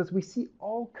 but because we see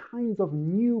all kinds of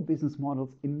new business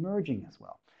models emerging as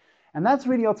well. And that's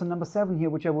really also number 7 here,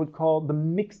 which I would call the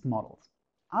mixed models.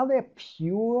 Are there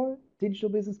pure digital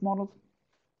business models?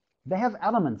 They have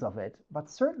elements of it, but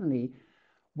certainly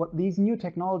what these new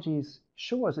technologies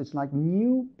show us is like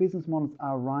new business models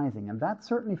are rising. And that's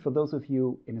certainly for those of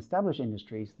you in established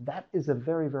industries, that is a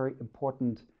very, very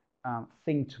important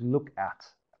thing to look at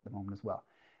the moment as well.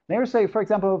 There's for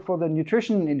example, for the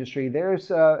nutrition industry,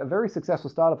 there's a very successful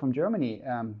startup from Germany.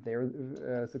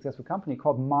 They're a successful company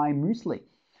called My Muesli.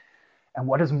 And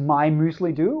what does My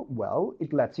Muesli do? Well,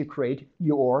 it lets you create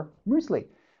your muesli.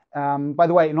 By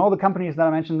the way, in all the companies that I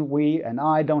mentioned, we and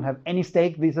I don't have any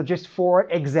stake. These are just 4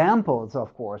 examples,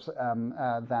 of course, and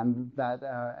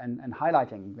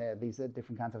highlighting these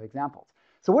different kinds of examples.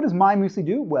 So what does My Muesli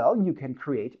do? Well, you can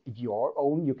create your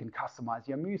own, you can customize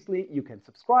your muesli, you can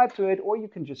subscribe to it, or you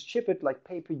can just ship it like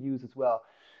pay-per-use as well.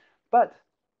 But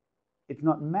it's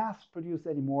not mass-produced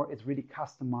anymore. It's really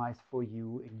customized for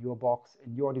you in your box,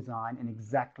 in your design, in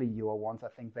exactly your wants. I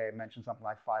think they mentioned something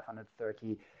like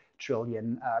 530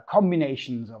 trillion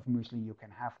combinations of muesli you can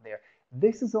have there.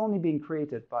 This is only being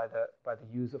created by the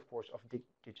use, of course, of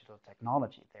digital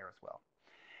technology there as well.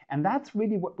 And that's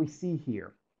really what we see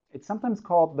here. It's sometimes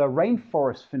called the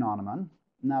rainforest phenomenon.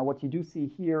 Now, what you do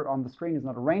see here on the screen is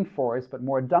not a rainforest, but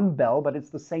more a dumbbell, but it's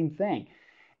the same thing.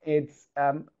 It's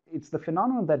the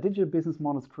phenomenon that digital business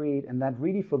models create, and that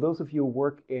really, for those of you who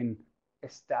work in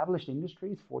established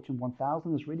industries, Fortune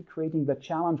 1000 is really creating the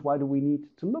challenge. Why do we need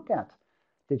to look at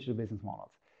digital business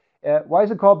models? Why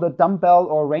is it called the dumbbell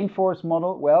or rainforest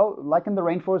model? Well, like in the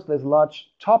rainforest, there's a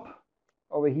large top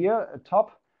over here, a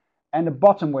top, and a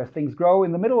bottom where things grow.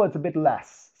 In the middle, it's a bit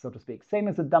less, so to speak. Same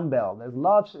as a dumbbell. There's a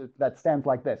large that stands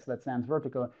like this, that stands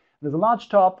vertical. There's a large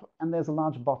top and there's a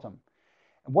large bottom.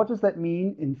 And what does that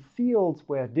mean in fields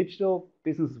where digital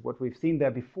business, what we've seen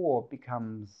there before,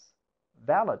 becomes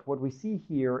valid? What we see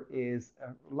here is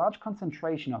a large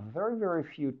concentration of very, very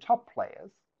few top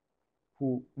players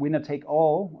who winner take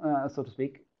all, so to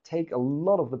speak, take a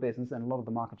lot of the business and a lot of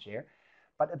the market share.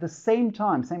 But at the same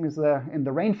time, same as in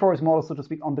the rainforest model, so to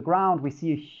speak, on the ground, we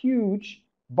see a huge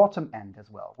bottom end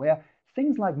as well, where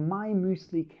things like My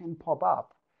Muesli can pop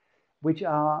up, which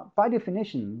are, by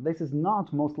definition, this is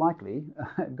not most likely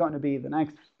going to be the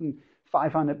next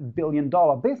 $500 billion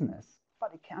business,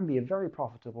 but it can be a very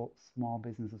profitable small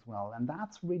business as well. And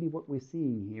that's really what we're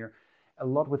seeing here a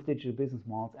lot with digital business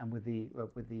models and with the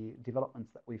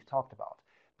developments that we've talked about.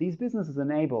 These businesses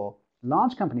enable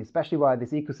large companies, especially via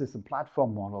this ecosystem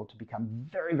platform model, to become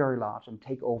very, very large and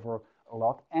take over a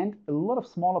lot, and a lot of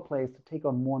smaller players to take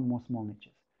on more and more small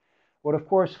niches. What, of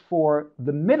course, for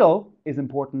the middle is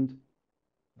important.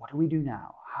 What do we do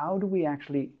now? How do we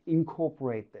actually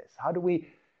incorporate this? How do we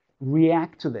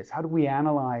react to this? How do we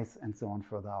analyze and so on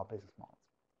further our business models?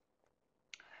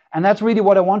 And that's really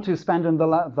what I want to spend in the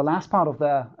last part of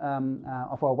our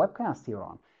webcast here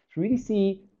on, to really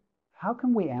see how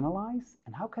can we analyze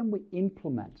and how can we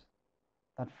implement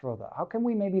that further? How can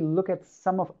we maybe look at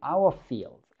some of our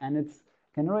fields? And I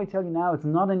can already tell you now, it's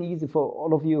not an easy, for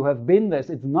all of you who have been this,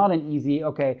 it's not an easy,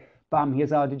 okay, bam,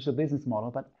 here's our digital business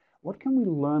model, but what can we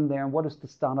learn there and what is the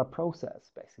startup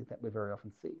process, basically, that we very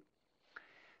often see?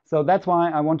 So that's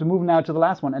why I want to move now to the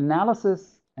last one,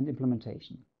 analysis and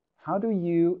implementation. How do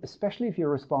you, especially if you're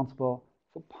responsible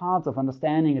for parts of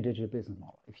understanding a digital business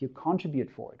model, if you contribute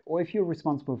for it, or if you're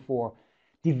responsible for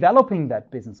developing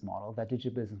that business model, that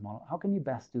digital business model, how can you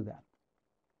best do that?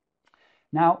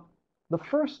 Now, the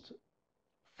first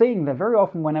thing that very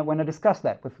often when I discuss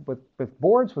that with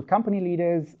boards, with company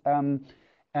leaders,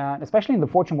 especially in the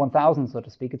Fortune 1000, so to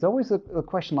speak, it's always a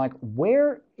question like,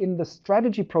 where in the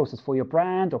strategy process for your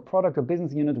brand or product or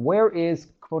business unit, where is,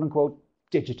 quote unquote,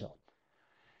 digital?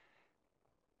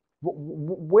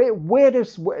 Where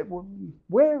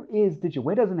is digital?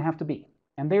 Where does it have to be?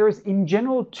 And there is, in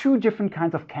general, two different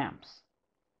kinds of camps.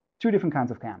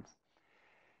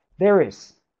 There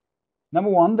is,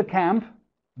 number one, the camp,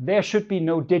 there should be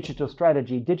no digital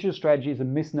strategy. Digital strategy is a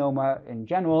misnomer in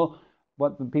general.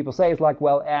 What people say is like,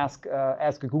 well, ask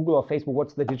Google or Facebook,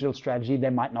 what's the digital strategy?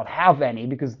 They might not have any,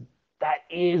 because that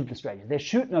is the strategy. There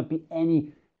should not be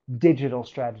any digital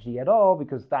strategy at all,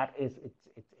 because that is,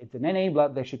 it's an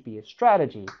enabler. There should be a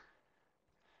strategy.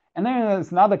 And then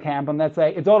there's another camp, and that's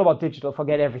it's all about digital,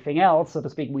 forget everything else, so to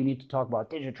speak. We need to talk about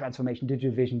digital transformation,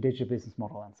 digital vision, digital business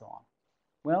model, and so on.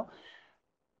 Well,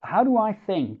 how do I've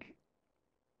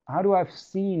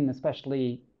seen,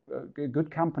 especially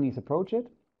good companies approach it,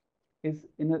 is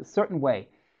in a certain way.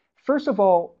 First of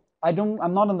all,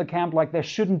 I'm not in the camp like there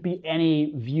shouldn't be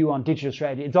any view on digital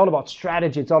strategy. It's all about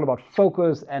strategy, it's all about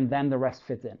focus, and then the rest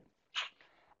fits in.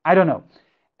 I don't know.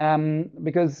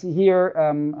 Because here,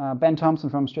 Ben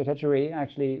Thompson from Stratechery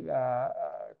actually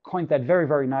coined that very,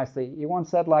 very nicely. He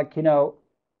once said, like,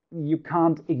 you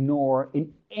can't ignore,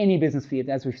 in any business field,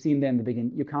 as we've seen there in the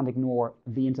beginning, you can't ignore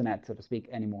the internet, so to speak,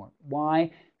 anymore.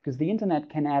 Why? Because the internet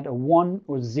can add a 1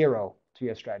 or 0 to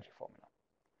your strategy formula.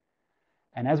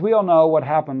 And as we all know, what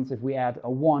happens if we add a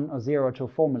 1 or 0 to a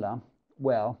formula?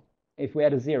 Well, if we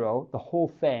add a 0, the whole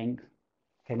thing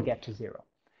can get to 0.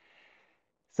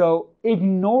 So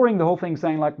ignoring the whole thing,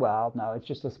 saying like, well, no, it's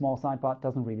just a small sidebar,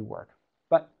 doesn't really work.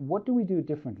 But what do we do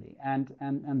differently? And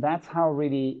that's how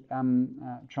really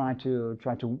try to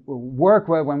work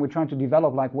when we're trying to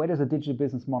develop, like, where does a digital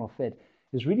business model fit?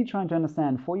 Is really trying to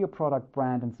understand for your product,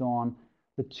 brand, and so on,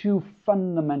 the two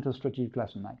fundamental strategic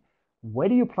questions, like, where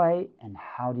do you play and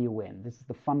how do you win? This is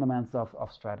the fundamentals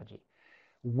of strategy.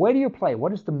 Where do you play?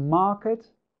 What is the market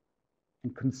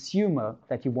and consumer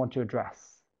that you want to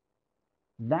address?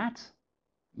 That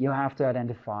you have to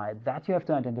identify.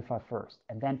 First.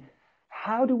 And then,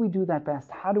 how do we do that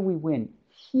best? How do we win?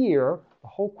 Here, the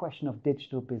whole question of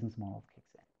digital business models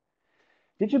kicks in.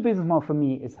 Digital business model for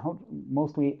me is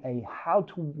mostly a how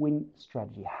to win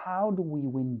strategy. How do we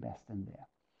win best in there?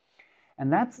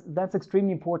 And that's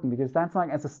extremely important, because that's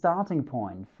like as a starting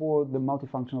point for the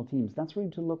multifunctional teams. That's really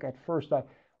to look at first, like,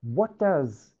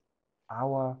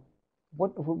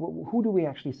 who do we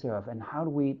actually serve and how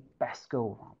do we best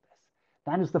go around this?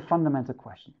 That is the fundamental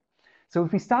question. So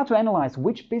if we start to analyze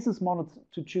which business model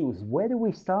to choose, where do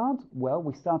we start? Well,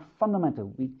 we start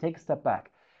fundamental. We take a step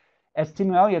back. As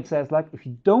Tim Elliott says, like, if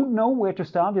you don't know where to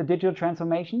start your digital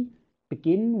transformation,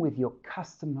 begin with your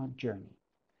customer journey.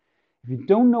 If you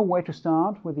don't know where to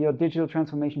start with your digital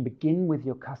transformation, begin with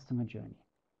your customer journey.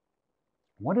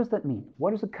 What does that mean?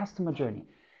 What is a customer journey?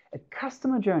 A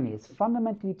customer journey is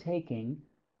fundamentally taking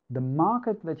the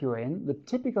market that you're in, the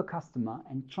typical customer,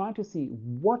 and trying to see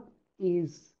what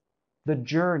is the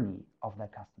journey of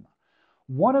that customer.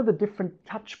 What are the different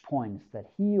touch points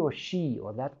that he or she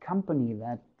or that company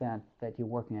that you're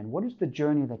working in? What is the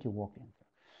journey that you're walking through?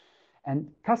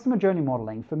 And customer journey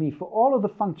modeling, for me, for all of the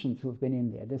functions who have been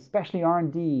in there, especially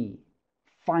R&D,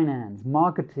 finance,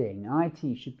 marketing,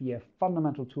 IT, should be a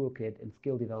fundamental toolkit and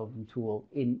skill development tool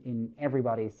in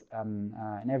everybody's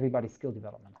skill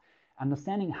development.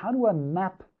 Understanding how do I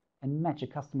map and match a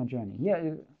customer journey.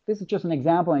 Here, this is just an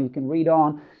example, and you can read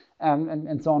on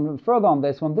and so on further on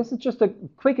this one. This is just a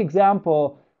quick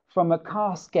example from a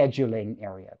car scheduling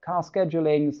area. Car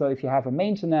scheduling, so if you have a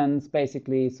maintenance,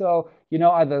 basically, so you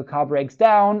know either the car breaks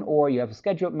down or you have a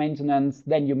scheduled maintenance,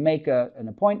 then you make an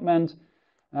appointment,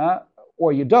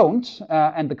 or you don't,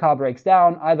 and the car breaks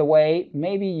down. Either way,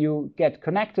 maybe you get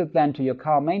connected then to your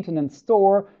car maintenance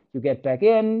store, you get back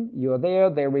in, you're there,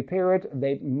 they repair it,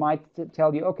 they might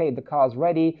tell you, okay, the car's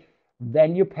ready,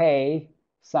 then you pay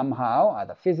somehow,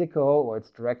 either physical or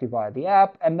it's directly via the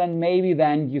app, and then maybe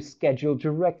then you schedule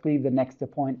directly the next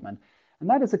appointment. And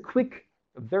that is a quick,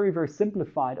 very, very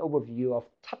simplified overview of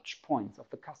touch points of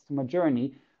the customer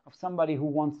journey of somebody who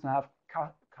wants to have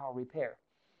car repair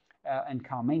and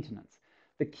car maintenance.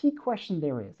 The key question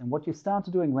there is, and what you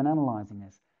start doing when analyzing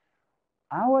is,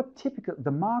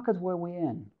 the market where we're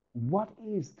in, what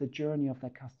is the journey of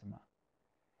that customer?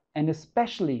 And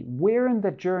especially, where in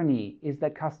the journey is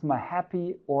that customer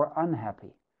happy or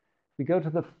unhappy? We go to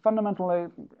the fundamental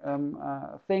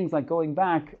things like going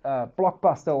back,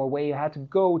 Blockbuster, or where you had to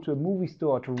go to a movie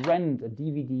store to rent a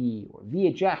DVD or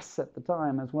VHS at the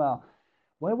time as well.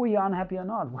 Where were you unhappy or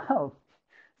not? Well,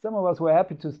 some of us were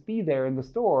happy to be there in the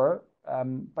store,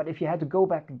 but if you had to go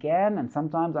back again, and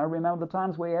sometimes I remember the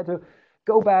times where you had to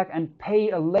go back and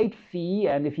pay a late fee,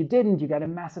 and if you didn't, you got a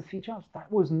massive fee charge.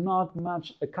 That was not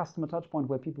much a customer touch point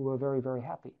where people were very, very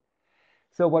happy.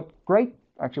 So what great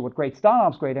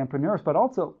startups, great entrepreneurs, but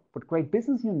also what great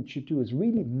business units should do is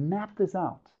really map this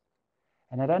out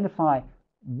and identify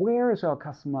where is our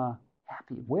customer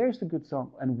happy, where's the good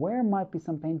song, and where might be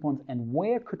some pain points, and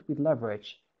where could we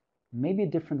leverage maybe a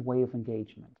different way of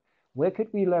engagement? Where could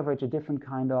we leverage a different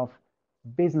kind of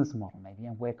business model maybe,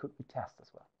 and where could we test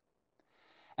as well?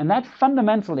 And that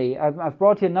fundamentally, I've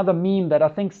brought here another meme that I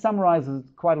think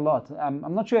summarizes quite a lot.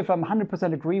 I'm not sure if I'm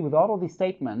 100% agree with all of these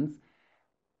statements,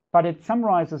 but it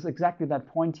summarizes exactly that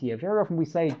point here. Very often we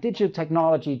say digital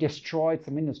technology destroyed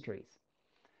some industries.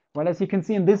 Well, as you can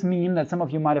see in this meme that some of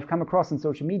you might have come across in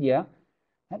social media,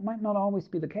 that might not always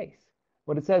be the case.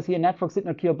 What it says here, Netflix did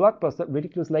not kill Blockbuster,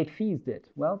 ridiculous late fees did.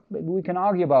 Well, maybe we can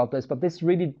argue about this, but this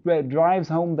really drives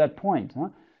home that point.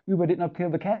 Uber did not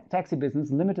kill the taxi business,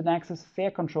 limited access,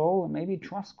 fare control, maybe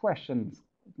trust questions.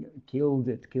 Killed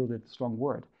it, strong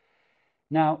word.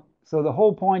 Now, so the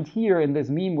whole point here in this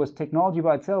meme was technology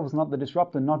by itself is not the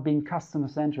disruptor, not being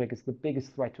customer-centric is the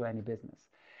biggest threat to any business.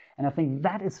 And I think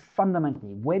that is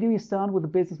fundamentally, where do you start with the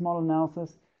business model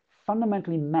analysis?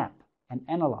 Fundamentally map and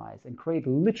analyze and create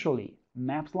literally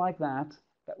maps like that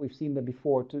we've seen there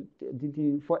before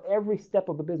for every step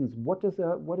of the business. What does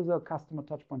our customer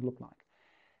touch point look like?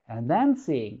 And then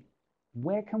seeing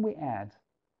where can we add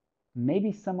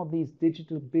maybe some of these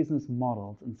digital business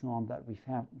models and so on that we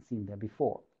haven't seen there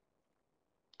before.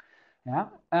 Yeah,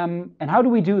 and how do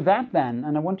we do that then?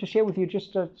 And I want to share with you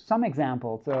just some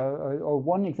examples or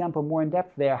one example more in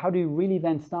depth there. How do you really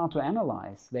then start to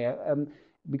analyze there?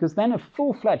 Because then a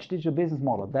full-fledged digital business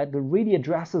model that really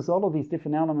addresses all of these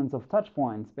different elements of touch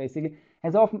points basically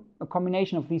has often a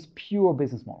combination of these pure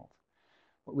business models.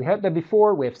 We heard that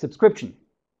before. We have subscription.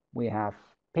 We have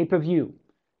pay-per-view,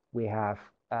 we have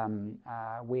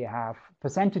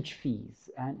percentage fees,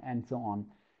 and so on.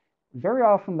 Very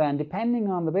often then, depending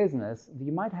on the business,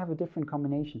 you might have a different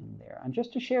combination in there. And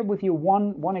just to share with you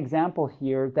one example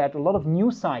here that a lot of new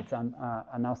sites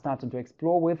are now starting to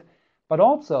explore with, but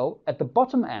also at the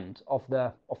bottom end of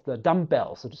the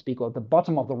dumbbell, so to speak, or the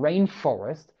bottom of the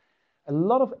rainforest, a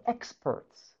lot of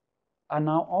experts are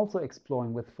now also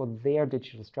exploring with for their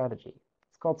digital strategy.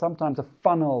 Called sometimes a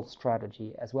funnel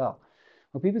strategy as well.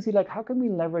 Where people see like, how can we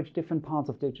leverage different parts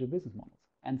of digital business models?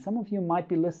 And some of you might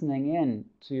be listening in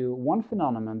to one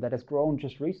phenomenon that has grown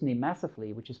just recently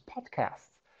massively, which is podcasts.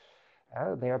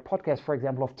 There are podcasts, for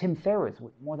example, of Tim Ferriss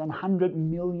with more than 100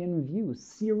 million views,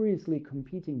 seriously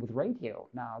competing with radio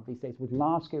now these days, with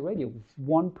large-scale radio, with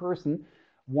one person,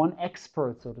 one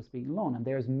expert, so to speak, alone. And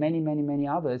there's many, many, many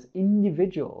others,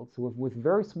 individuals with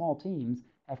very small teams,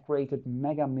 have created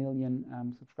mega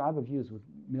million subscriber views with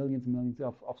millions and millions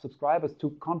of subscribers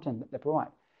to content that they provide.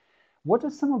 What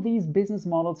are some of these business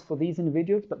models for these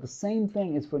individuals? But the same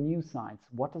thing is for news sites.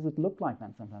 What does it look like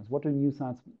then sometimes? What do news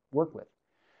sites work with?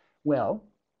 Well,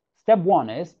 step one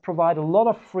is provide a lot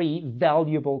of free,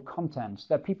 valuable content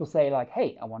that people say like,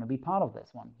 hey, I want to be part of this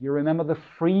one. You remember the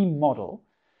free model,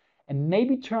 and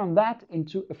maybe turn that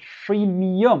into a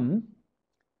freemium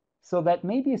so that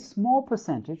maybe a small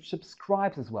percentage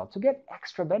subscribes as well to get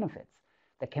extra benefits.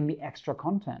 There can be extra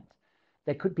content.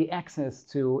 There could be access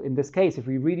to, in this case, if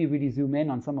we really, really zoom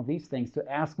in on some of these things,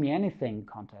 to Ask Me Anything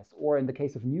contests, or in the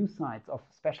case of news sites, of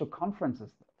special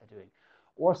conferences that they're doing,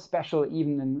 or special,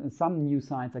 even in some news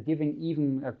sites are giving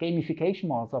even gamification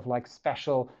models of like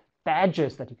special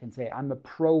badges that you can say, I'm a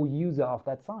pro user of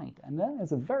that site. And that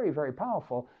is a very, very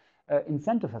powerful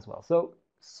incentive as well. So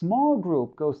small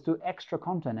group goes to extra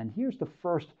content. And here's the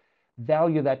first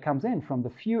value that comes in from the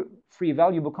few free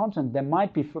valuable content. There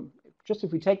might be, just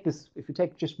if we take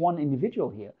just one individual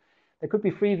here, there could be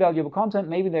free valuable content.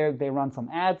 Maybe they run some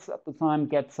ads at the time,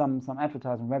 get some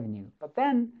advertising revenue. But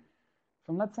then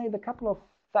from, let's say, the couple of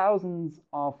thousands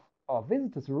of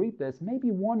visitors who read this,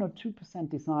 maybe 1 or 2%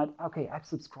 decide, okay, I've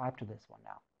subscribed to this one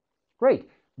now. Great.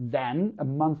 Then a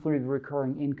monthly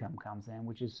recurring income comes in,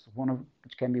 which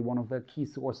can be one of the key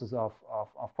sources of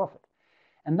profit.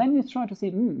 And then you try to see,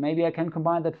 maybe I can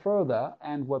combine that further.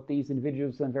 And what these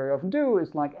individuals then very often do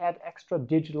is like add extra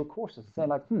digital courses. Say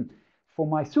like, for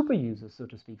my super users, so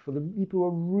to speak, for the people who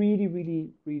are really, really,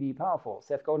 really powerful.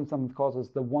 Seth Godin sometimes calls us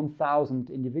the 1,000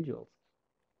 individuals.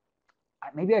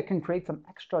 Maybe I can create some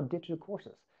extra digital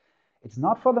courses. It's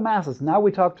not for the masses. Now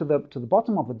we talk to the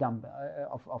bottom of the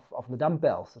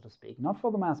dumbbell, so to speak. Not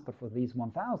for the mass, but for these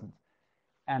 1,000.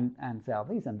 And sell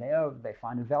these, and they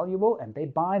find it valuable, and they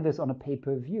buy this on a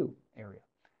pay-per-view area.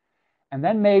 And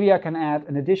then maybe I can add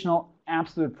an additional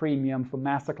absolute premium for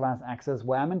masterclass access,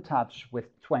 where I'm in touch with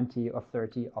 20 or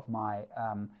 30 of my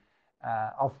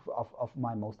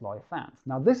my most loyal fans.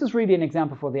 Now, this is really an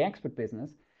example for the expert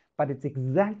business, but it's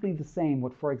exactly the same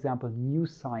what, for example,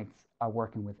 news sites are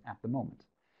working with at the moment.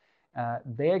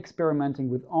 They're experimenting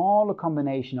with a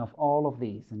combination of all of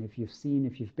these. And if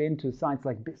you've been to sites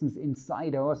like Business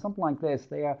Insider or something like this,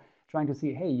 they are trying to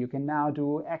see, hey, you can now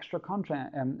do extra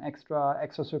content,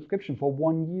 extra subscription for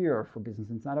 1 year for Business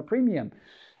Insider Premium,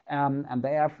 and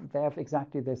they have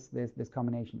exactly this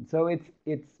combination. So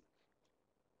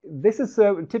this is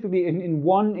typically in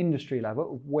one industry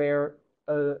level where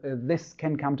this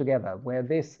can come together, where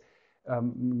this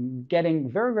getting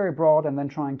very, very broad and then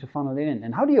trying to funnel it in.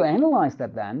 And how do you analyze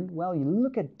that then? Well, you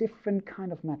look at different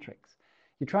kind of metrics.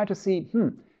 You try to see,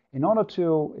 in order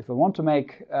to, if I want to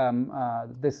make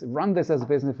run this as a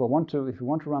business, if we want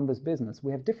to run this business,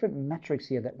 we have different metrics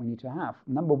here that we need to have.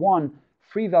 Number one,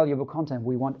 free valuable content.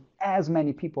 We want as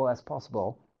many people as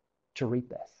possible to read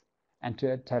this and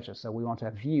to attach it. So we want to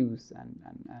have views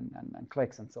and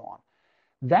clicks and so on.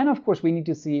 Then, of course, we need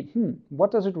to see,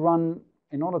 what does it run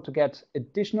in order to get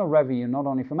additional revenue, not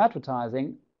only from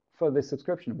advertising, for this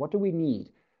subscription? What do we need?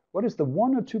 What is the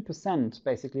 1 or 2%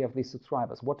 basically of these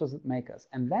subscribers? What does it make us?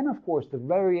 And then, of course, the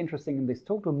very interesting in this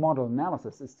total model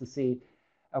analysis is to see,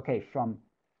 okay, from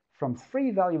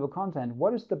free valuable content,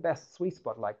 what is the best sweet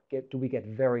spot? Like, do we get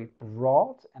very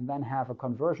broad and then have a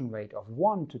conversion rate of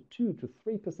 1 to 2 to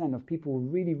 3% of people who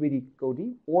really, really go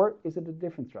deep? Or is it a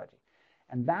different strategy?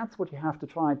 And that's what you have to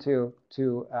try to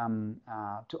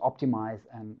optimize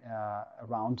and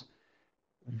around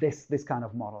this kind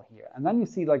of model here. And then you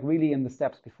see like really in the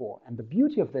steps before. And the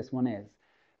beauty of this one is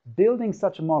building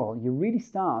such a model. You really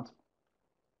start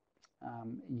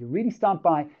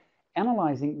by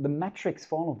analyzing the metrics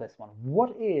for all of this one.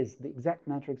 What is the exact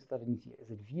metrics that I need here? Is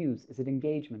it views? Is it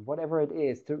engagement? Whatever it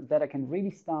is, that I can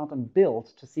really start and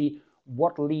build to see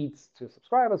what leads to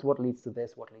subscribers, what leads to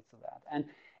this, what leads to that. And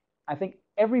I think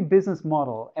every business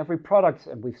model, every product,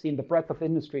 and we've seen the breadth of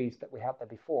industries that we had there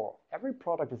before, every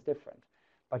product is different.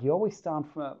 But you always start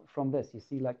from this. You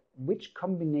see, like, which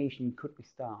combination could we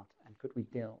start and could we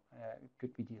deal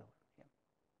with? Yeah.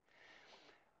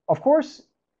 Of course,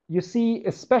 you see,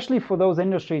 especially for those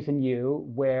industries in you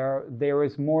where there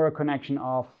is more a connection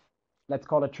of, let's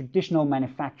call it traditional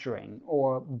manufacturing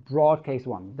or broad case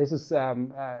one. This is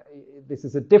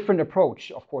a different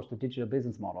approach, of course, to digital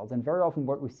business models. And very often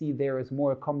what we see there is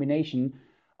more a combination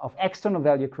of external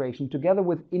value creation together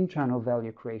with internal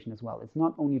value creation as well. It's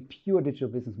not only pure digital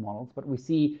business models, but we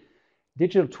see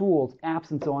digital tools,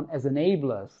 apps, and so on as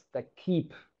enablers that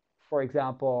keep, for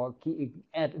example,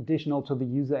 add additional to the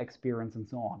user experience and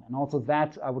so on. And also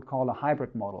that I would call a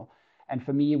hybrid model. And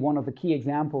for me, one of the key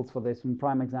examples for this, and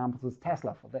prime examples, is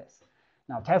Tesla for this.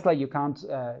 Now, Tesla,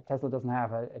 Tesla doesn't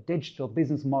have a digital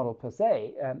business model per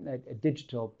se, a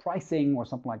digital pricing or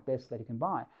something like this that you can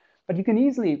buy. But you can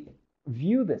easily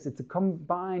view this. It's a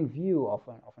combined view of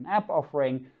an app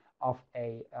offering, of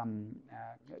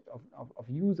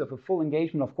use of a full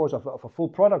engagement, of course, of a full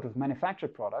product, of a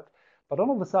manufactured product. But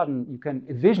all of a sudden, you can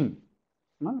envision.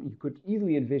 You could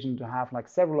easily envision to have like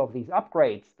several of these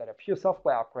upgrades that are pure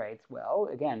software upgrades. Well,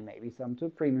 again, maybe some to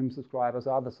premium subscribers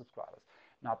or other subscribers.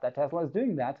 Not that Tesla is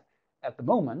doing that at the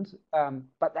moment,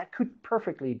 but that could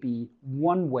perfectly be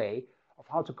one way of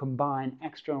how to combine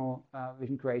external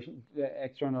vision creation,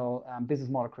 external business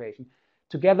model creation,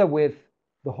 together with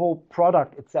the whole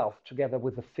product itself, together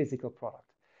with the physical product.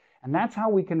 And that's how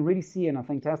we can really see, and I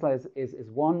think Tesla is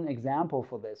one example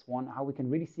for this, how we can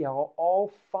really see how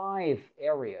all 5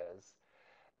 areas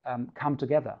come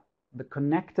together. The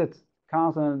connected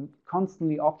cars are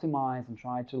constantly optimized and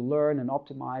try to learn and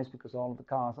optimize because all of the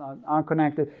cars are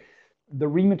connected. The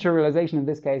rematerialization in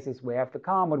this case is we have the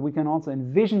car, but we can also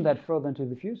envision that further into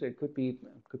the future. It could be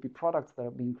products that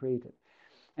are being created.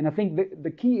 And I think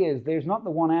the key is, there's not the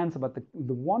one answer, but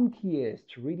the one key is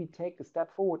to really take a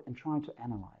step forward and try to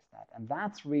analyze that. And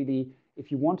that's really,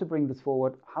 if you want to bring this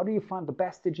forward, how do you find the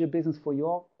best digital business for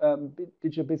your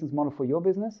digital business model for your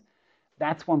business?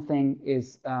 That's one thing,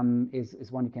 is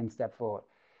one you can step forward.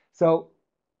 So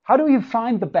how do you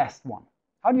find the best one?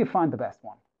 How do you find the best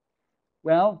one?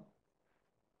 Well,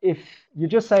 if you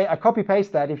just say, I copy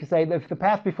paste that, if you say, if the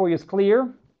path before you is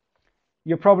clear,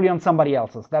 you're probably on somebody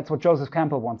else's. That's what Joseph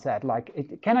Campbell once said.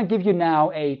 Like, can I give you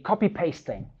now a copy paste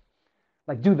thing?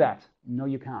 Like, do that. No,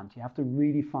 you can't. You have to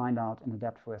really find out and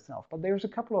adapt for yourself. But there's a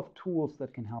couple of tools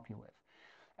that can help you with.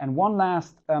 And one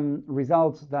last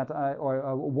result that,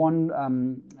 one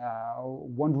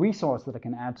resource that I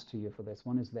can add to you for this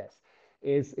one is this.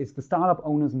 Is the Startup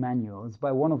Owner's Manual. It's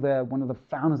by one of the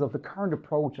founders of the current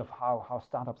approach of how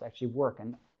startups actually work.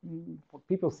 And what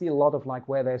people see a lot of, like,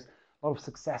 where there's a lot of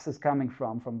successes coming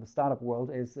from the startup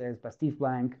world is by Steve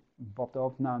Blank, Bob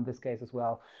Dobbs now in this case as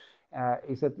well.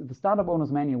 Is that the Startup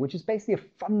Owner's Manual, which is basically a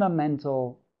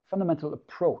fundamental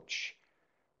approach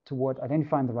toward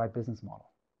identifying the right business model.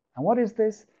 And what is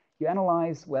this? You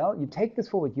analyze, well, you take this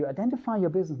forward, you identify your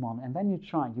business model, and then you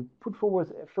put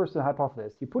forward first a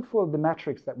hypothesis. You put forward the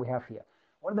metrics that we have here.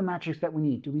 What are the metrics that we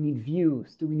need? Do we need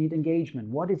views? Do we need engagement?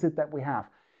 What is it that we have?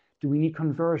 Do we need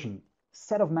conversion?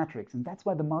 Set of metrics, and that's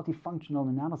why the multifunctional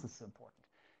analysis is important.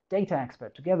 Data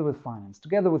expert, together with finance,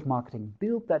 together with marketing,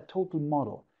 build that total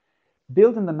model,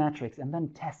 build in the metrics, and then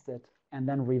test it, and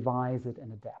then revise it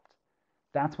and adapt.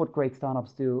 That's what great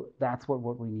startups do. That's what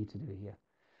we need to do here.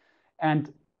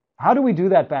 And how do we do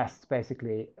that best,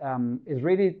 basically, is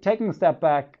really taking a step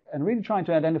back and really trying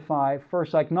to identify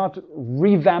first, like, not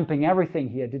revamping everything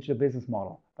here, digital business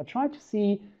model, but try to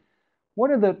see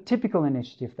what are the typical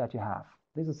initiatives that you have.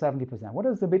 This is 70%. What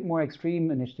is the bit more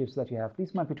extreme initiatives that you have?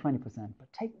 These might be 20%,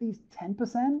 but take these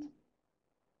 10%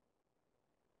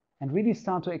 and really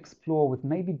start to explore with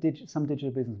maybe some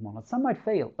digital business models. Some might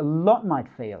fail, a lot might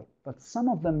fail, but some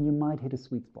of them you might hit a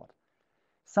sweet spot.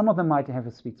 Some of them might have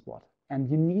a sweet spot, and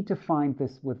you need to find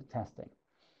this with testing.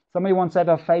 Somebody once said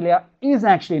failure is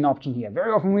actually an option here.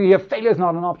 Very often we hear failure is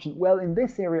not an option. Well, in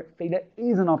this area, failure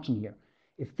is an option here.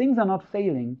 If things are not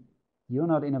failing, you're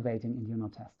not innovating and you're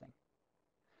not testing.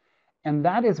 And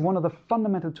that is one of the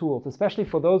fundamental tools, especially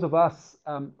for those of us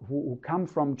who come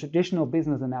from traditional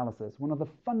business analysis, one of the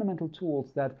fundamental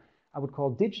tools that I would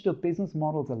call digital business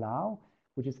models allow,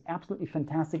 which is absolutely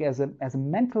fantastic as a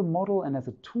mental model and as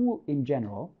a tool in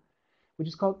general, which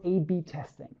is called A/B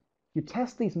testing. You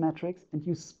test these metrics and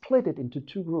you split it into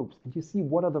 2 groups and you see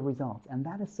what are the results. And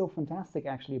that is so fantastic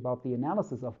actually about the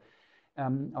analysis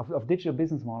of digital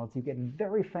business models. You get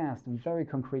very fast and very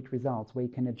concrete results where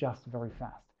you can adjust very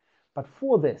fast. But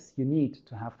for this, you need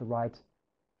to have the right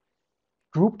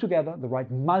group together, the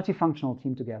right multifunctional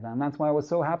team together. And that's why I was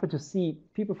so happy to see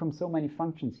people from so many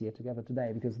functions here together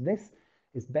today, because this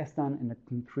is best done in a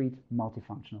concrete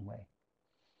multifunctional way.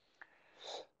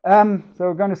 So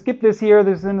we're going to skip this here.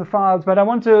 This is in the files, but I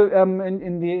want to,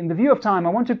 in the view of time, I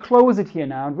want to close it here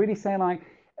now and really say, like,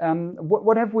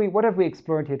 what have we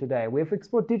explored here today? We have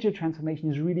explored digital transformation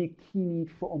is really a key need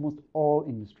for almost all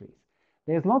industries.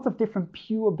 There's lots of different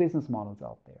pure business models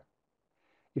out there.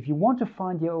 If you want to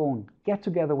find your own, get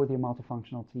together with your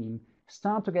multifunctional team,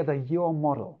 start together your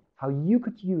model, how you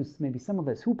could use maybe some of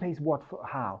this, who pays what for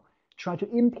how, try to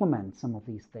implement some of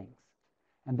these things,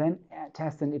 and then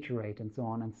test and iterate and so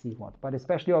on and see what. But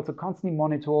especially also constantly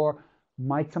monitor,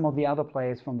 might some of the other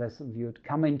players from this view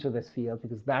come into this field,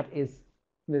 because that is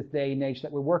this day and age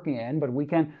that we're working in, but we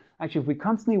can actually, if we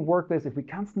constantly work this, if we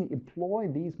constantly employ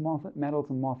these methods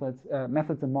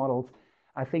and models,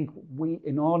 I think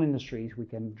in all industries, we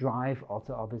can drive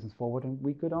also our business forward, and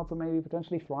we could also maybe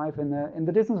potentially thrive in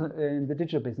the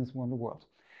digital business world of the world.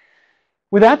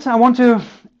 With that, I want to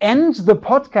end the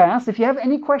podcast. If you have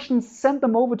any questions, send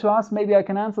them over to us. Maybe I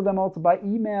can answer them also by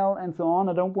email and so on.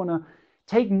 I don't want to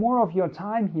take more of your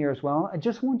time here as well. I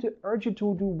just want to urge you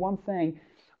to do one thing.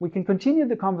 We can continue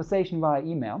the conversation via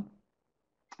email,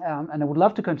 and I would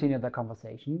love to continue that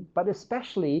conversation, but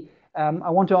especially I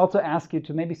want to also ask you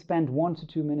to maybe spend 1 to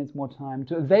 2 minutes more time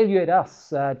to evaluate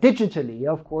us digitally,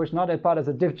 of course, not as part of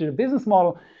a digital business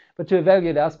model, but to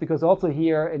evaluate us, because also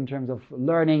here in terms of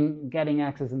learning, getting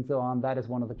access and so on, that is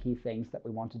one of the key things that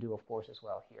we want to do, of course, as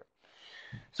well here.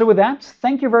 So with that,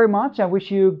 thank you very much. I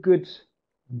wish you a good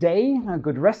day, a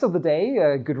good rest of the day,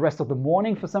 a good rest of the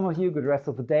morning for some of you, good rest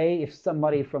of the day. If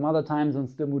somebody from other time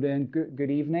zones still moved in,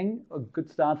 good evening, a good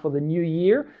start for the new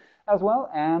year as well.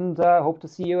 And hope to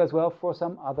see you as well for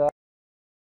some other